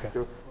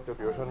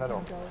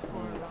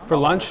 For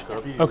lunch?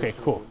 Okay,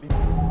 cool.